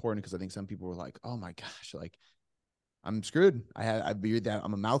important because I think some people were like, oh my gosh, like I'm screwed. I breathe that.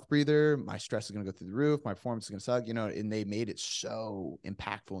 I'm a mouth breather. My stress is going to go through the roof. My performance is going to suck, and they made it so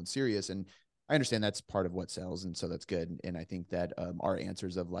impactful and serious. And I understand that's part of what sells. And so that's good. And I think that our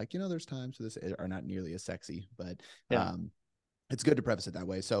answers of like, there's times for this are not nearly as sexy, but it's good to preface it that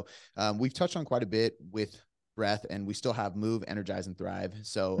way. So we've touched on quite a bit with breath, and we still have move, energize, and thrive.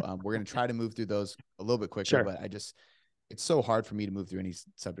 So we're going to try to move through those a little bit quicker, but it's so hard for me to move through any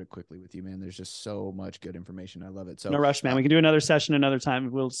subject quickly with you, man. There's just so much good information. I love it. So no rush, man. We can do another session another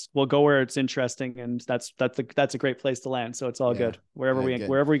time. We'll go where it's interesting, and that's a great place to land. So it's all good. Wherever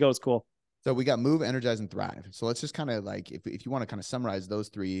we go is cool. So we got move, energize, and thrive. So let's just kind of like, if you want to kind of summarize those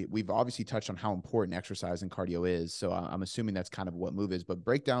three, we've obviously touched on how important exercise and cardio is. So I'm assuming that's kind of what move is, but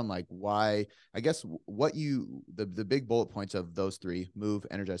break down like why, I guess the big bullet points of those three: move,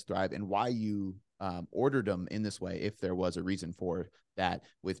 energize, thrive, and why you ordered them in this way, if there was a reason for that,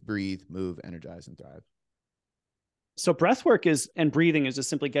 with breathe, move, energize, and thrive. So breath work and breathing is just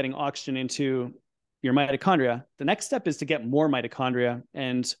simply getting oxygen into your mitochondria. The next step is to get more mitochondria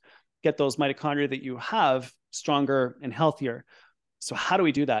and get those mitochondria that you have stronger and healthier. So how do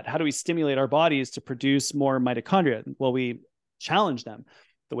we do that? How do we stimulate our bodies to produce more mitochondria? Well, we challenge them.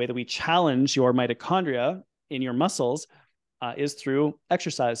 The way that we challenge your mitochondria in your muscles is through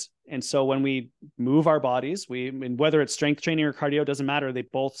exercise. And so when we move our bodies, whether it's strength training or cardio, doesn't matter. They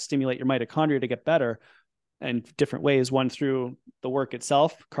both stimulate your mitochondria to get better in different ways. One through the work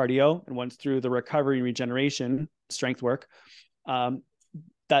itself, cardio, and one through the recovery and regeneration, strength work.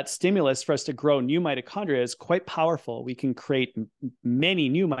 That stimulus for us to grow new mitochondria is quite powerful. We can create many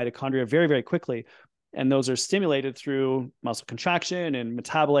new mitochondria very, very quickly. And those are stimulated through muscle contraction and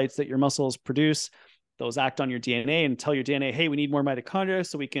metabolites that your muscles produce. Those act on your DNA and tell your DNA, hey, we need more mitochondria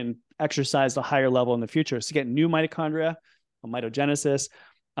so we can exercise a higher level in the future. So get new mitochondria, mitogenesis.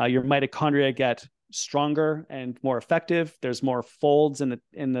 Your mitochondria get stronger and more effective. There's more folds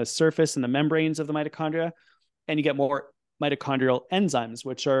in the surface and the membranes of the mitochondria, and you get more mitochondrial enzymes,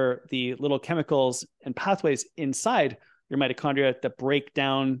 which are the little chemicals and pathways inside your mitochondria that break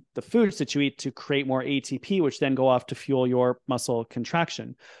down the foods that you eat to create more ATP, which then go off to fuel your muscle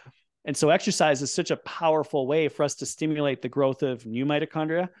contraction. And so exercise is such a powerful way for us to stimulate the growth of new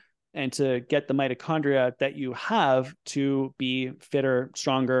mitochondria and to get the mitochondria that you have to be fitter,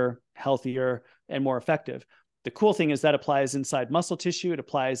 stronger, healthier, and more effective. The cool thing is that applies inside muscle tissue. It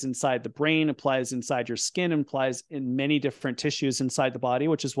applies inside the brain, applies inside your skin, and applies in many different tissues inside the body,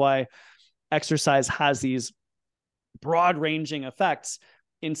 which is why exercise has these broad ranging effects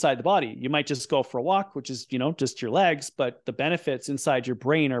inside the body. You might just go for a walk, which is, just your legs, but the benefits inside your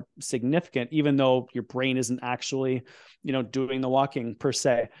brain are significant, even though your brain isn't actually, doing the walking per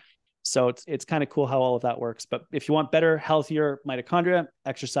se. So it's kind of cool how all of that works. But if you want better, healthier mitochondria,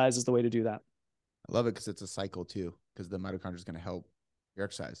 exercise is the way to do that. I love it because it's a cycle too, because the mitochondria is going to help your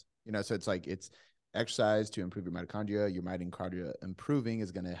exercise. So it's like it's exercise to improve your mitochondria improving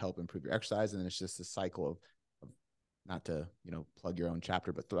is going to help improve your exercise. And then it's just a cycle of not to, plug your own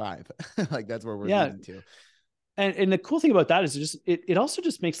chapter, but thrive. Like that's where we're leading to. And the cool thing about that is it also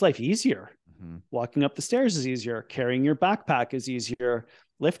just makes life easier. Mm-hmm. Walking up the stairs is easier. Carrying your backpack is easier.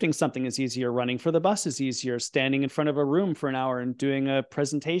 Lifting something is easier. Running for the bus is easier. Standing in front of a room for an hour and doing a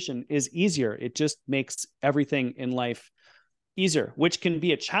presentation is easier. It just makes everything in life easier, which can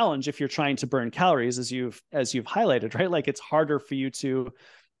be a challenge if you're trying to burn calories, as you've highlighted, right? Like it's harder for you to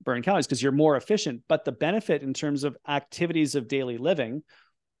burn calories because you're more efficient. But the benefit in terms of activities of daily living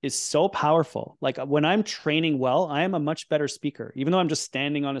is so powerful. Like when I'm training well, I am a much better speaker, even though I'm just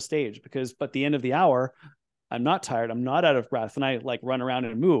standing on a stage, because at the end of the hour, I'm not tired. I'm not out of breath. And I like run around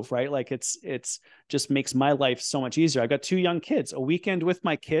and move, right? Like it's just makes my life so much easier. I've got 2 young kids. A weekend with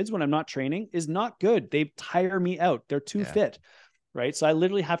my kids when I'm not training is not good. They tire me out. They're too fit, right? So I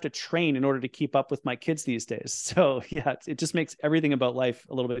literally have to train in order to keep up with my kids these days. So yeah, it just makes everything about life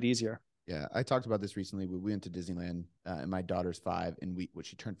a little bit easier. Yeah, I talked about this recently. We went to Disneyland, and my daughter's 5, and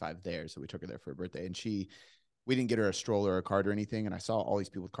she turned 5 there, so we took her there for her birthday. And we didn't get her a stroller or a cart or anything. And I saw all these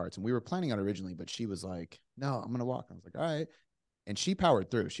people with carts, and we were planning on it originally, but she was like, "No, I'm gonna walk." I was like, "All right," and she powered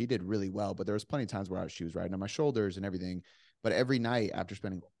through. She did really well, but there was plenty of times where she was riding on my shoulders and everything. But every night after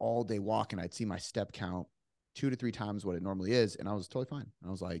spending all day walking, I'd see my step count 2 to 3 times what it normally is, and I was totally fine. And I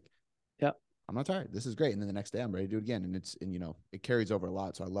was like, "Yeah, I'm not tired. This is great." And then the next day I'm ready to do it again. And it carries over a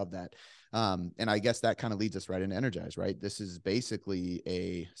lot. So I love that. And I guess that kind of leads us right into energize, right? This is basically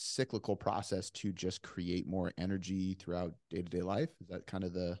a cyclical process to just create more energy throughout day-to-day life. Is that kind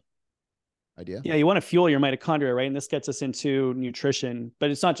of the idea? Yeah, you want to fuel your mitochondria, right? And this gets us into nutrition, but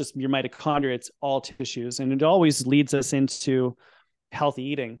it's not just your mitochondria, it's all tissues. And it always leads us into healthy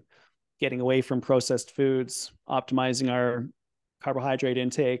eating, getting away from processed foods, optimizing our carbohydrate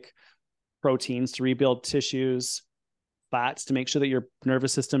intake, proteins to rebuild tissues, fats to make sure that your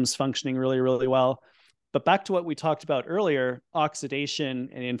nervous system's functioning really, really well. But back to what we talked about earlier, oxidation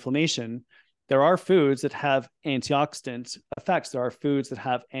and inflammation. There are foods that have antioxidant effects. There are foods that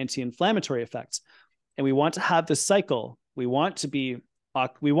have anti-inflammatory effects. And we want to have this cycle. We want to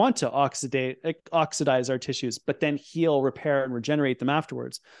oxidize our tissues, but then heal, repair, and regenerate them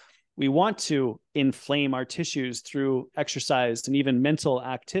afterwards. We want to inflame our tissues through exercise and even mental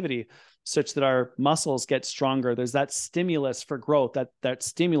activity, such that our muscles get stronger. There's that stimulus for growth, that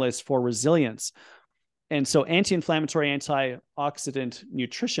stimulus for resilience. And so anti-inflammatory, antioxidant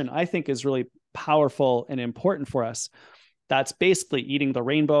nutrition, I think, is really powerful and important for us. That's basically eating the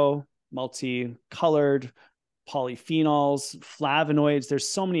rainbow, multicolored, polyphenols, flavonoids. There's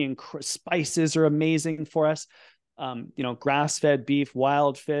so many spices are amazing for us. Grass-fed beef,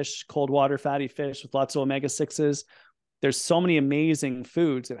 wild fish, cold water fatty fish with lots of omega-6s. There's so many amazing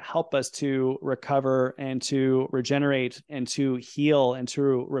foods that help us to recover and to regenerate and to heal and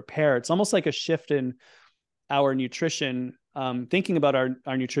to repair. It's almost like a shift in our nutrition, thinking about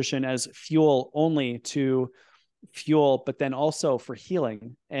our nutrition as fuel only to fuel, but then also for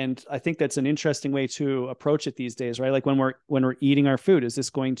healing. And I think that's an interesting way to approach it these days, right? Like when we're eating our food, is this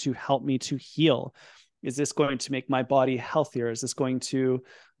going to help me to heal? Is this going to make my body healthier? Is this going to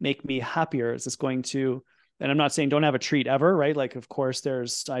make me happier? Is this going to, and I'm not saying don't have a treat ever, right? Like, of course,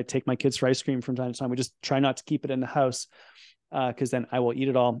 I take my kids for ice cream from time to time. We just try not to keep it in the house because then I will eat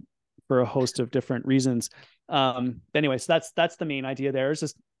it all for a host of different reasons. Anyway, so that's the main idea there. It's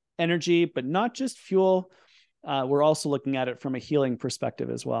just energy, but not just fuel. We're also looking at it from a healing perspective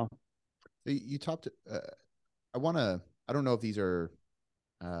as well. You talked, I don't know if these are,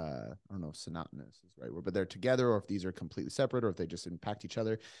 I don't know if synonymous is the right word, but they're together, or if these are completely separate, or if they just impact each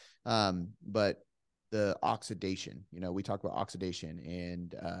other. But the oxidation, we talk about oxidation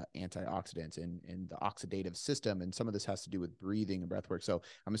and antioxidants and the oxidative system. And some of this has to do with breathing and breath work. So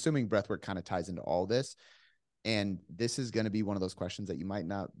I'm assuming breath work kind of ties into all this. And this is going to be one of those questions that you might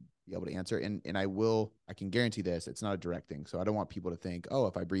not be able to answer. And I can guarantee this, it's not a direct thing. So I don't want people to think, oh,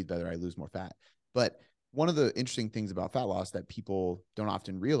 if I breathe better, I lose more fat. But one of the interesting things about fat loss that people don't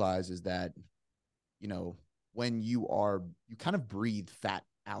often realize is that, when you kind of breathe fat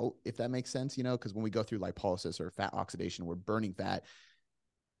out, if that makes sense, because when we go through lipolysis or fat oxidation, we're burning fat.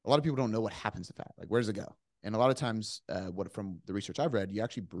 A lot of people don't know what happens to fat. Like, where does it go? And a lot of times, from the research I've read, you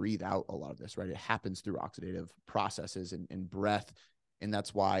actually breathe out a lot of this, right? It happens through oxidative processes and breath. And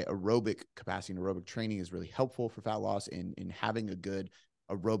that's why aerobic capacity and aerobic training is really helpful for fat loss. In having a good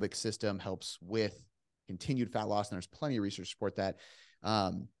aerobic system helps with continued fat loss. And there's plenty of research to support that.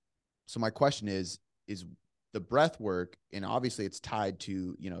 So my question is the breath work, and obviously it's tied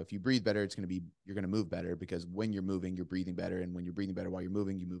to, if you breathe better, you're going to move better, because when you're moving, you're breathing better. And when you're breathing better while you're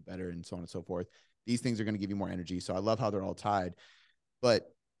moving, you move better, and so on and so forth. These things are going to give you more energy. So I love how they're all tied.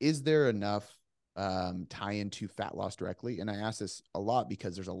 But is there enough tie into fat loss directly? And I ask this a lot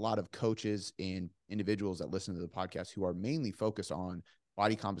because there's a lot of coaches and individuals that listen to the podcast who are mainly focused on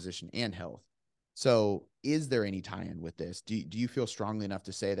body composition and health. So is there any tie-in with this? Do you feel strongly enough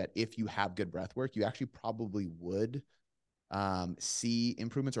to say that if you have good breath work, you actually probably would see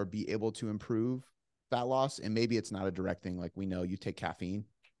improvements or be able to improve fat loss? And maybe it's not a direct thing. Like, we know you take caffeine,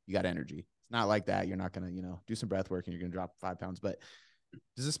 you got energy. It's not like that. You're not going to, do some breath work and you're going to drop 5 pounds. But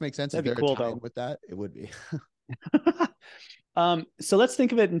does this make sense? That'd be cool, though. With that? It would be. So let's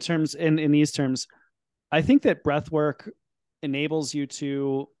think of it in these terms. I think that breath work enables you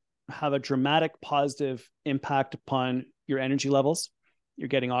to have a dramatic positive impact upon your energy levels. You're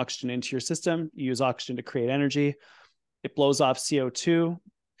getting oxygen into your system. You use oxygen to create energy. It blows off CO2,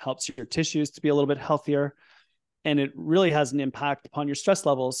 helps your tissues to be a little bit healthier. And it really has an impact upon your stress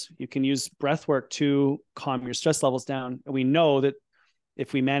levels. You can use breath work to calm your stress levels down. And we know that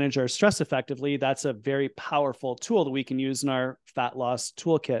if we manage our stress effectively, that's a very powerful tool that we can use in our fat loss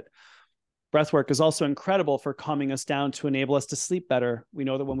toolkit. Breathwork is also incredible for calming us down to enable us to sleep better. We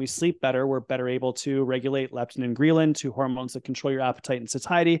know that when we sleep better, we're better able to regulate leptin and ghrelin, two hormones that control your appetite and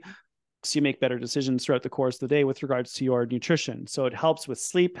satiety. So you make better decisions throughout the course of the day with regards to your nutrition. So it helps with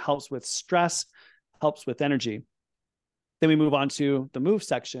sleep, helps with stress, helps with energy. Then we move on to the move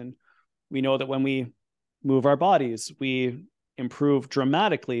section. We know that when we move our bodies, we improve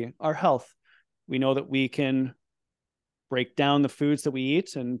dramatically our health. We know that we can break down the foods that we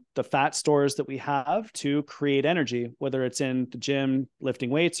eat and the fat stores that we have to create energy, whether it's in the gym, lifting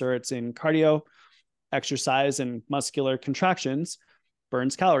weights, or it's in cardio, exercise and muscular contractions,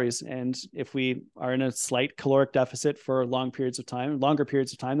 burns calories. And if we are in a slight caloric deficit for longer periods of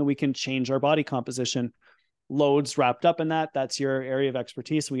time, then we can change our body composition. Loads wrapped up in that. That's your area of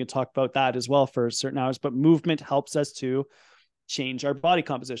expertise. We can talk about that as well for certain hours, but movement helps us to change our body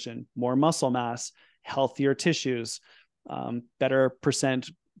composition, more muscle mass, healthier tissues, better percent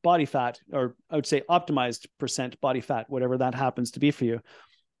body fat, or I would say optimized percent body fat, whatever that happens to be for you.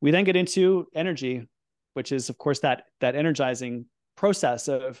 We then get into energy, which is of course that energizing process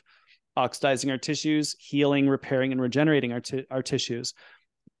of oxidizing our tissues, healing, repairing, and regenerating our tissues,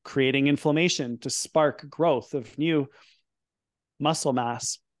 creating inflammation to spark growth of new muscle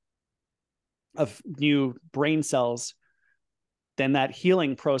mass, of new brain cells, then that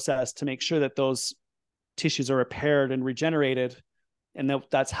healing process to make sure that those tissues are repaired and regenerated. And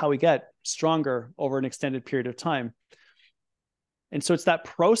that's how we get stronger over an extended period of time. And so it's that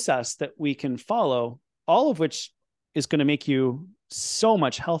process that we can follow, all of which is going to make you so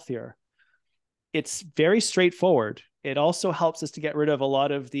much healthier. It's very straightforward. It also helps us to get rid of a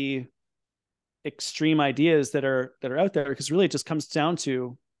lot of the extreme ideas that are out there, because really it just comes down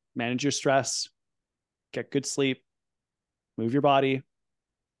to manage your stress, get good sleep, move your body,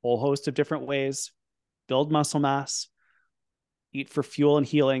 whole host of different ways, build muscle mass, eat for fuel and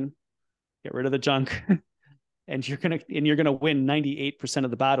healing, get rid of the junk, and you're gonna win 98%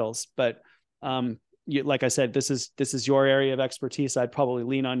 of the battles. But like I said, this is your area of expertise. I'd probably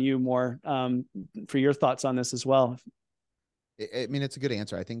lean on you more for your thoughts on this as well. I mean, it's a good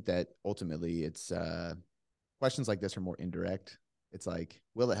answer. I think that ultimately it's questions like this are more indirect. It's like,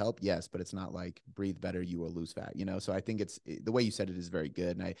 will it help? Yes, but it's not like breathe better, you will lose fat, So I think the way you said it is very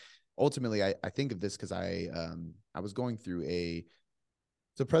good. And I think of this because I was going through a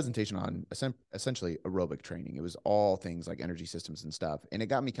presentation on essentially aerobic training. It was all things like energy systems and stuff. And it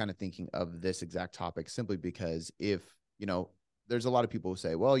got me kind of thinking of this exact topic, simply because if, there's a lot of people who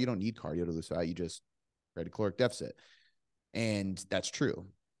say, well, you don't need cardio to lose fat, you just create a caloric deficit. And that's true.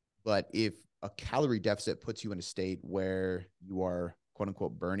 But if a calorie deficit puts you in a state where you are quote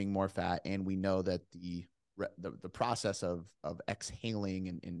unquote burning more fat, and we know that the process of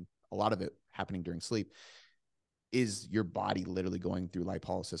exhaling and a lot of it happening during sleep is your body literally going through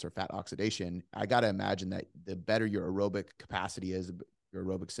lipolysis or fat oxidation. I got to imagine that the better your aerobic capacity is, your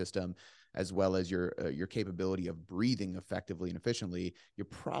aerobic system, as well as your capability of breathing effectively and efficiently, you're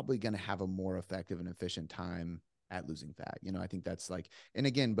probably going to have a more effective and efficient time at losing fat. I think that's like, and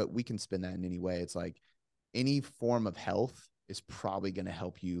again, but we can spin that in any way. It's like any form of health is probably going to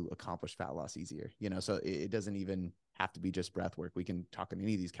help you accomplish fat loss easier, so it doesn't even have to be just breath work. We can talk in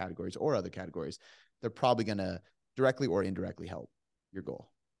any of these categories or other categories. They're probably going to directly or indirectly help your goal.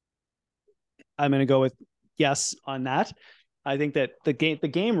 I'm going to go with yes on that. I think that the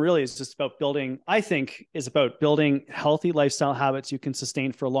game really is just about building healthy lifestyle habits you can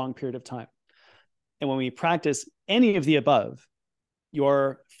sustain for a long period of time. And when we practice any of the above,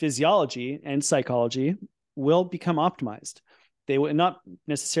 your physiology and psychology will become optimized. They will not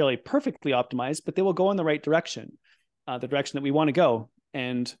necessarily perfectly optimized, but they will go in the right direction, the direction that we want to go,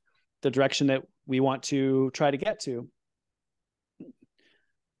 and the direction that we want to try to get to.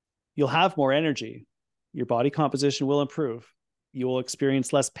 You'll have more energy. Your body composition will improve. You will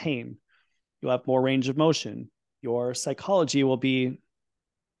experience less pain. You'll have more range of motion. Your psychology will be,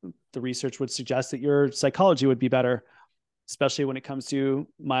 the research would suggest that your psychology would be better, especially when it comes to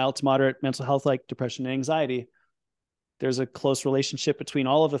mild to moderate mental health like depression and anxiety. There's a close relationship between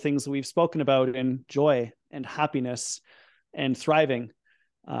all of the things that we've spoken about, and joy and happiness and thriving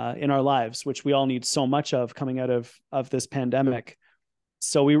in our lives, which we all need so much of coming out of this pandemic.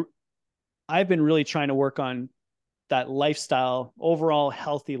 So I've been really trying to work on that lifestyle, overall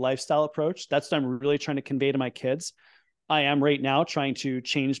healthy lifestyle approach. That's what I'm really trying to convey to my kids. I am right now trying to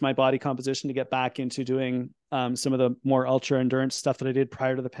change my body composition to get back into doing some of the more ultra endurance stuff that I did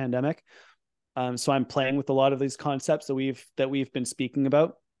prior to the pandemic. So I'm playing with a lot of these concepts that we've been speaking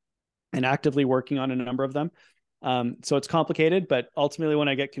about, and actively working on a number of them. So it's complicated, but ultimately when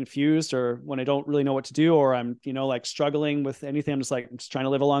I get confused or when I don't really know what to do, or I'm, like struggling with anything, I'm just trying to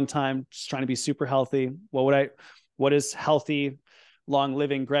live a long time, just trying to be super healthy. What does healthy, long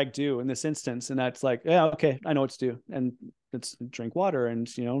living Greg do in this instance? And that's like, yeah, okay, I know what to do. And it's drink water and,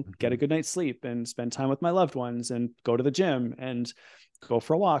 get a good night's sleep and spend time with my loved ones and go to the gym and go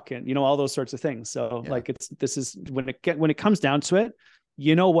for a walk and, all those sorts of things. So yeah. When it comes down to it,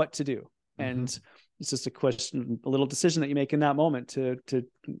 you know what to do. And it's just a little decision that you make in that moment to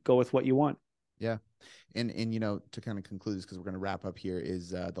go with what you want. Yeah. And to kind of conclude this, because we're going to wrap up here, is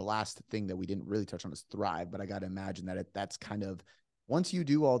the last thing that we didn't really touch on is thrive. But I got to imagine that that's kind of, once you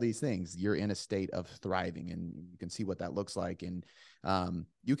do all these things, you're in a state of thriving, and you can see what that looks like. And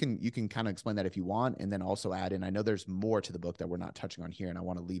you can kind of explain that if you want, and then also add in, I know there's more to the book that we're not touching on here, and I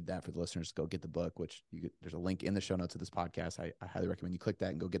want to leave that for the listeners to go get the book, which there's a link in the show notes of this podcast. I highly recommend you click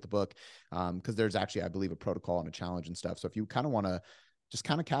that and go get the book, because there's actually, I believe, a protocol and a challenge and stuff. So if you kind of want to just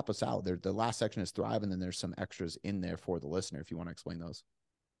kind of cap us out there, the last section is thrive, and then there's some extras in there for the listener if you want to explain those.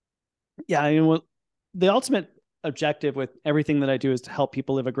 Yeah, I mean, well, the ultimate objective with everything that I do is to help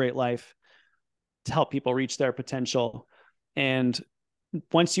people live a great life, to help people reach their potential. And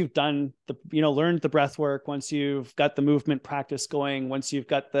once you've done learned the breath work, once you've got the movement practice going, once you've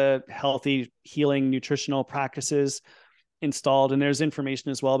got the healthy healing nutritional practices installed, and there's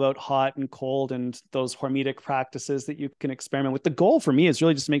information as well about hot and cold and those hormetic practices that you can experiment with. The goal for me is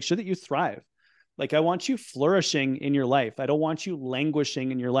really just to make sure that you thrive. Like, I want you flourishing in your life. I don't want you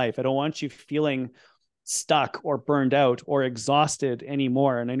languishing in your life. I don't want you feeling stuck or burned out or exhausted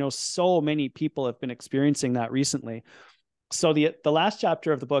anymore. And I know so many people have been experiencing that recently. So the last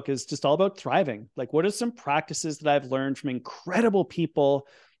chapter of the book is just all about thriving. Like, what are some practices that I've learned from incredible people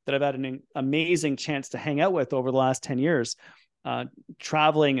that I've had an amazing chance to hang out with over the last 10 years,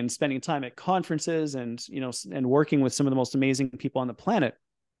 traveling and spending time at conferences and working with some of the most amazing people on the planet,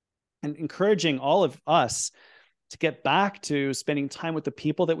 and encouraging all of us to get back to spending time with the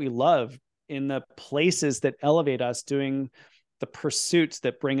people that we love in the places that elevate us, doing the pursuits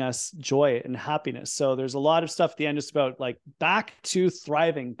that bring us joy and happiness. So there's a lot of stuff at the end just about like back to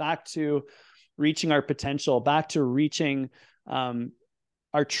thriving, back to reaching our potential, back to reaching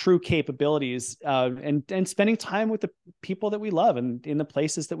our true capabilities, and spending time with the people that we love and in the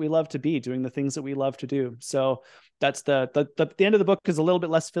places that we love to be, doing the things that we love to do. So that's the end of the book is a little bit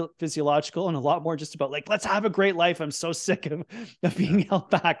less physiological and a lot more just about like, let's have a great life. I'm so sick of being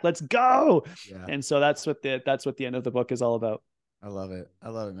held back. Let's go. Yeah. And so that's what the end of the book is all about. I love it,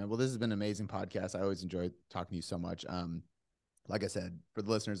 man. Well, this has been an amazing podcast. I always enjoy talking to you so much. Like I said, for the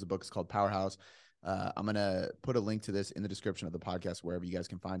listeners, the book is called Powerhouse. I'm going to put a link to this in the description of the podcast, wherever you guys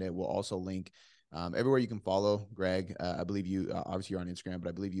can find it. We'll also link everywhere you can follow Greg. I believe you, obviously you're on Instagram, but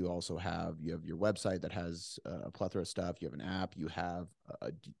I believe you also have your website that has a plethora of stuff. You have an app, you have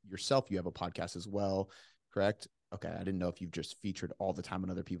yourself, you have a podcast as well. Correct? Okay. I didn't know if you've just featured all the time on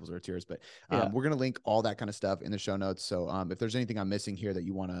other people's or it's yours, but we're going to link all that kind of stuff in the show notes. So if there's anything I'm missing here that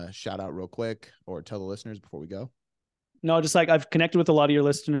you want to shout out real quick or tell the listeners before we go. No, just like I've connected with a lot of your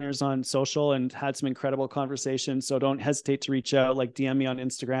listeners on social and had some incredible conversations. So don't hesitate to reach out, like DM me on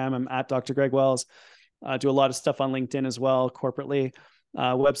Instagram. I'm at Dr. Greg Wells. Do a lot of stuff on LinkedIn as well, corporately.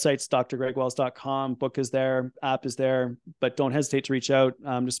 Website's drgregwells.com. Book is there, app is there, but don't hesitate to reach out.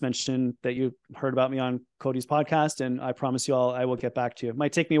 Just mention that you heard about me on Cody's podcast, and I promise you I will get back to you. It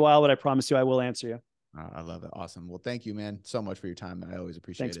might take me a while, but I promise you I will answer you. I love it. Awesome. Well, thank you, man, so much for your time. I always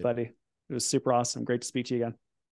appreciate it. Thanks, buddy. It was super awesome. Great to speak to you again.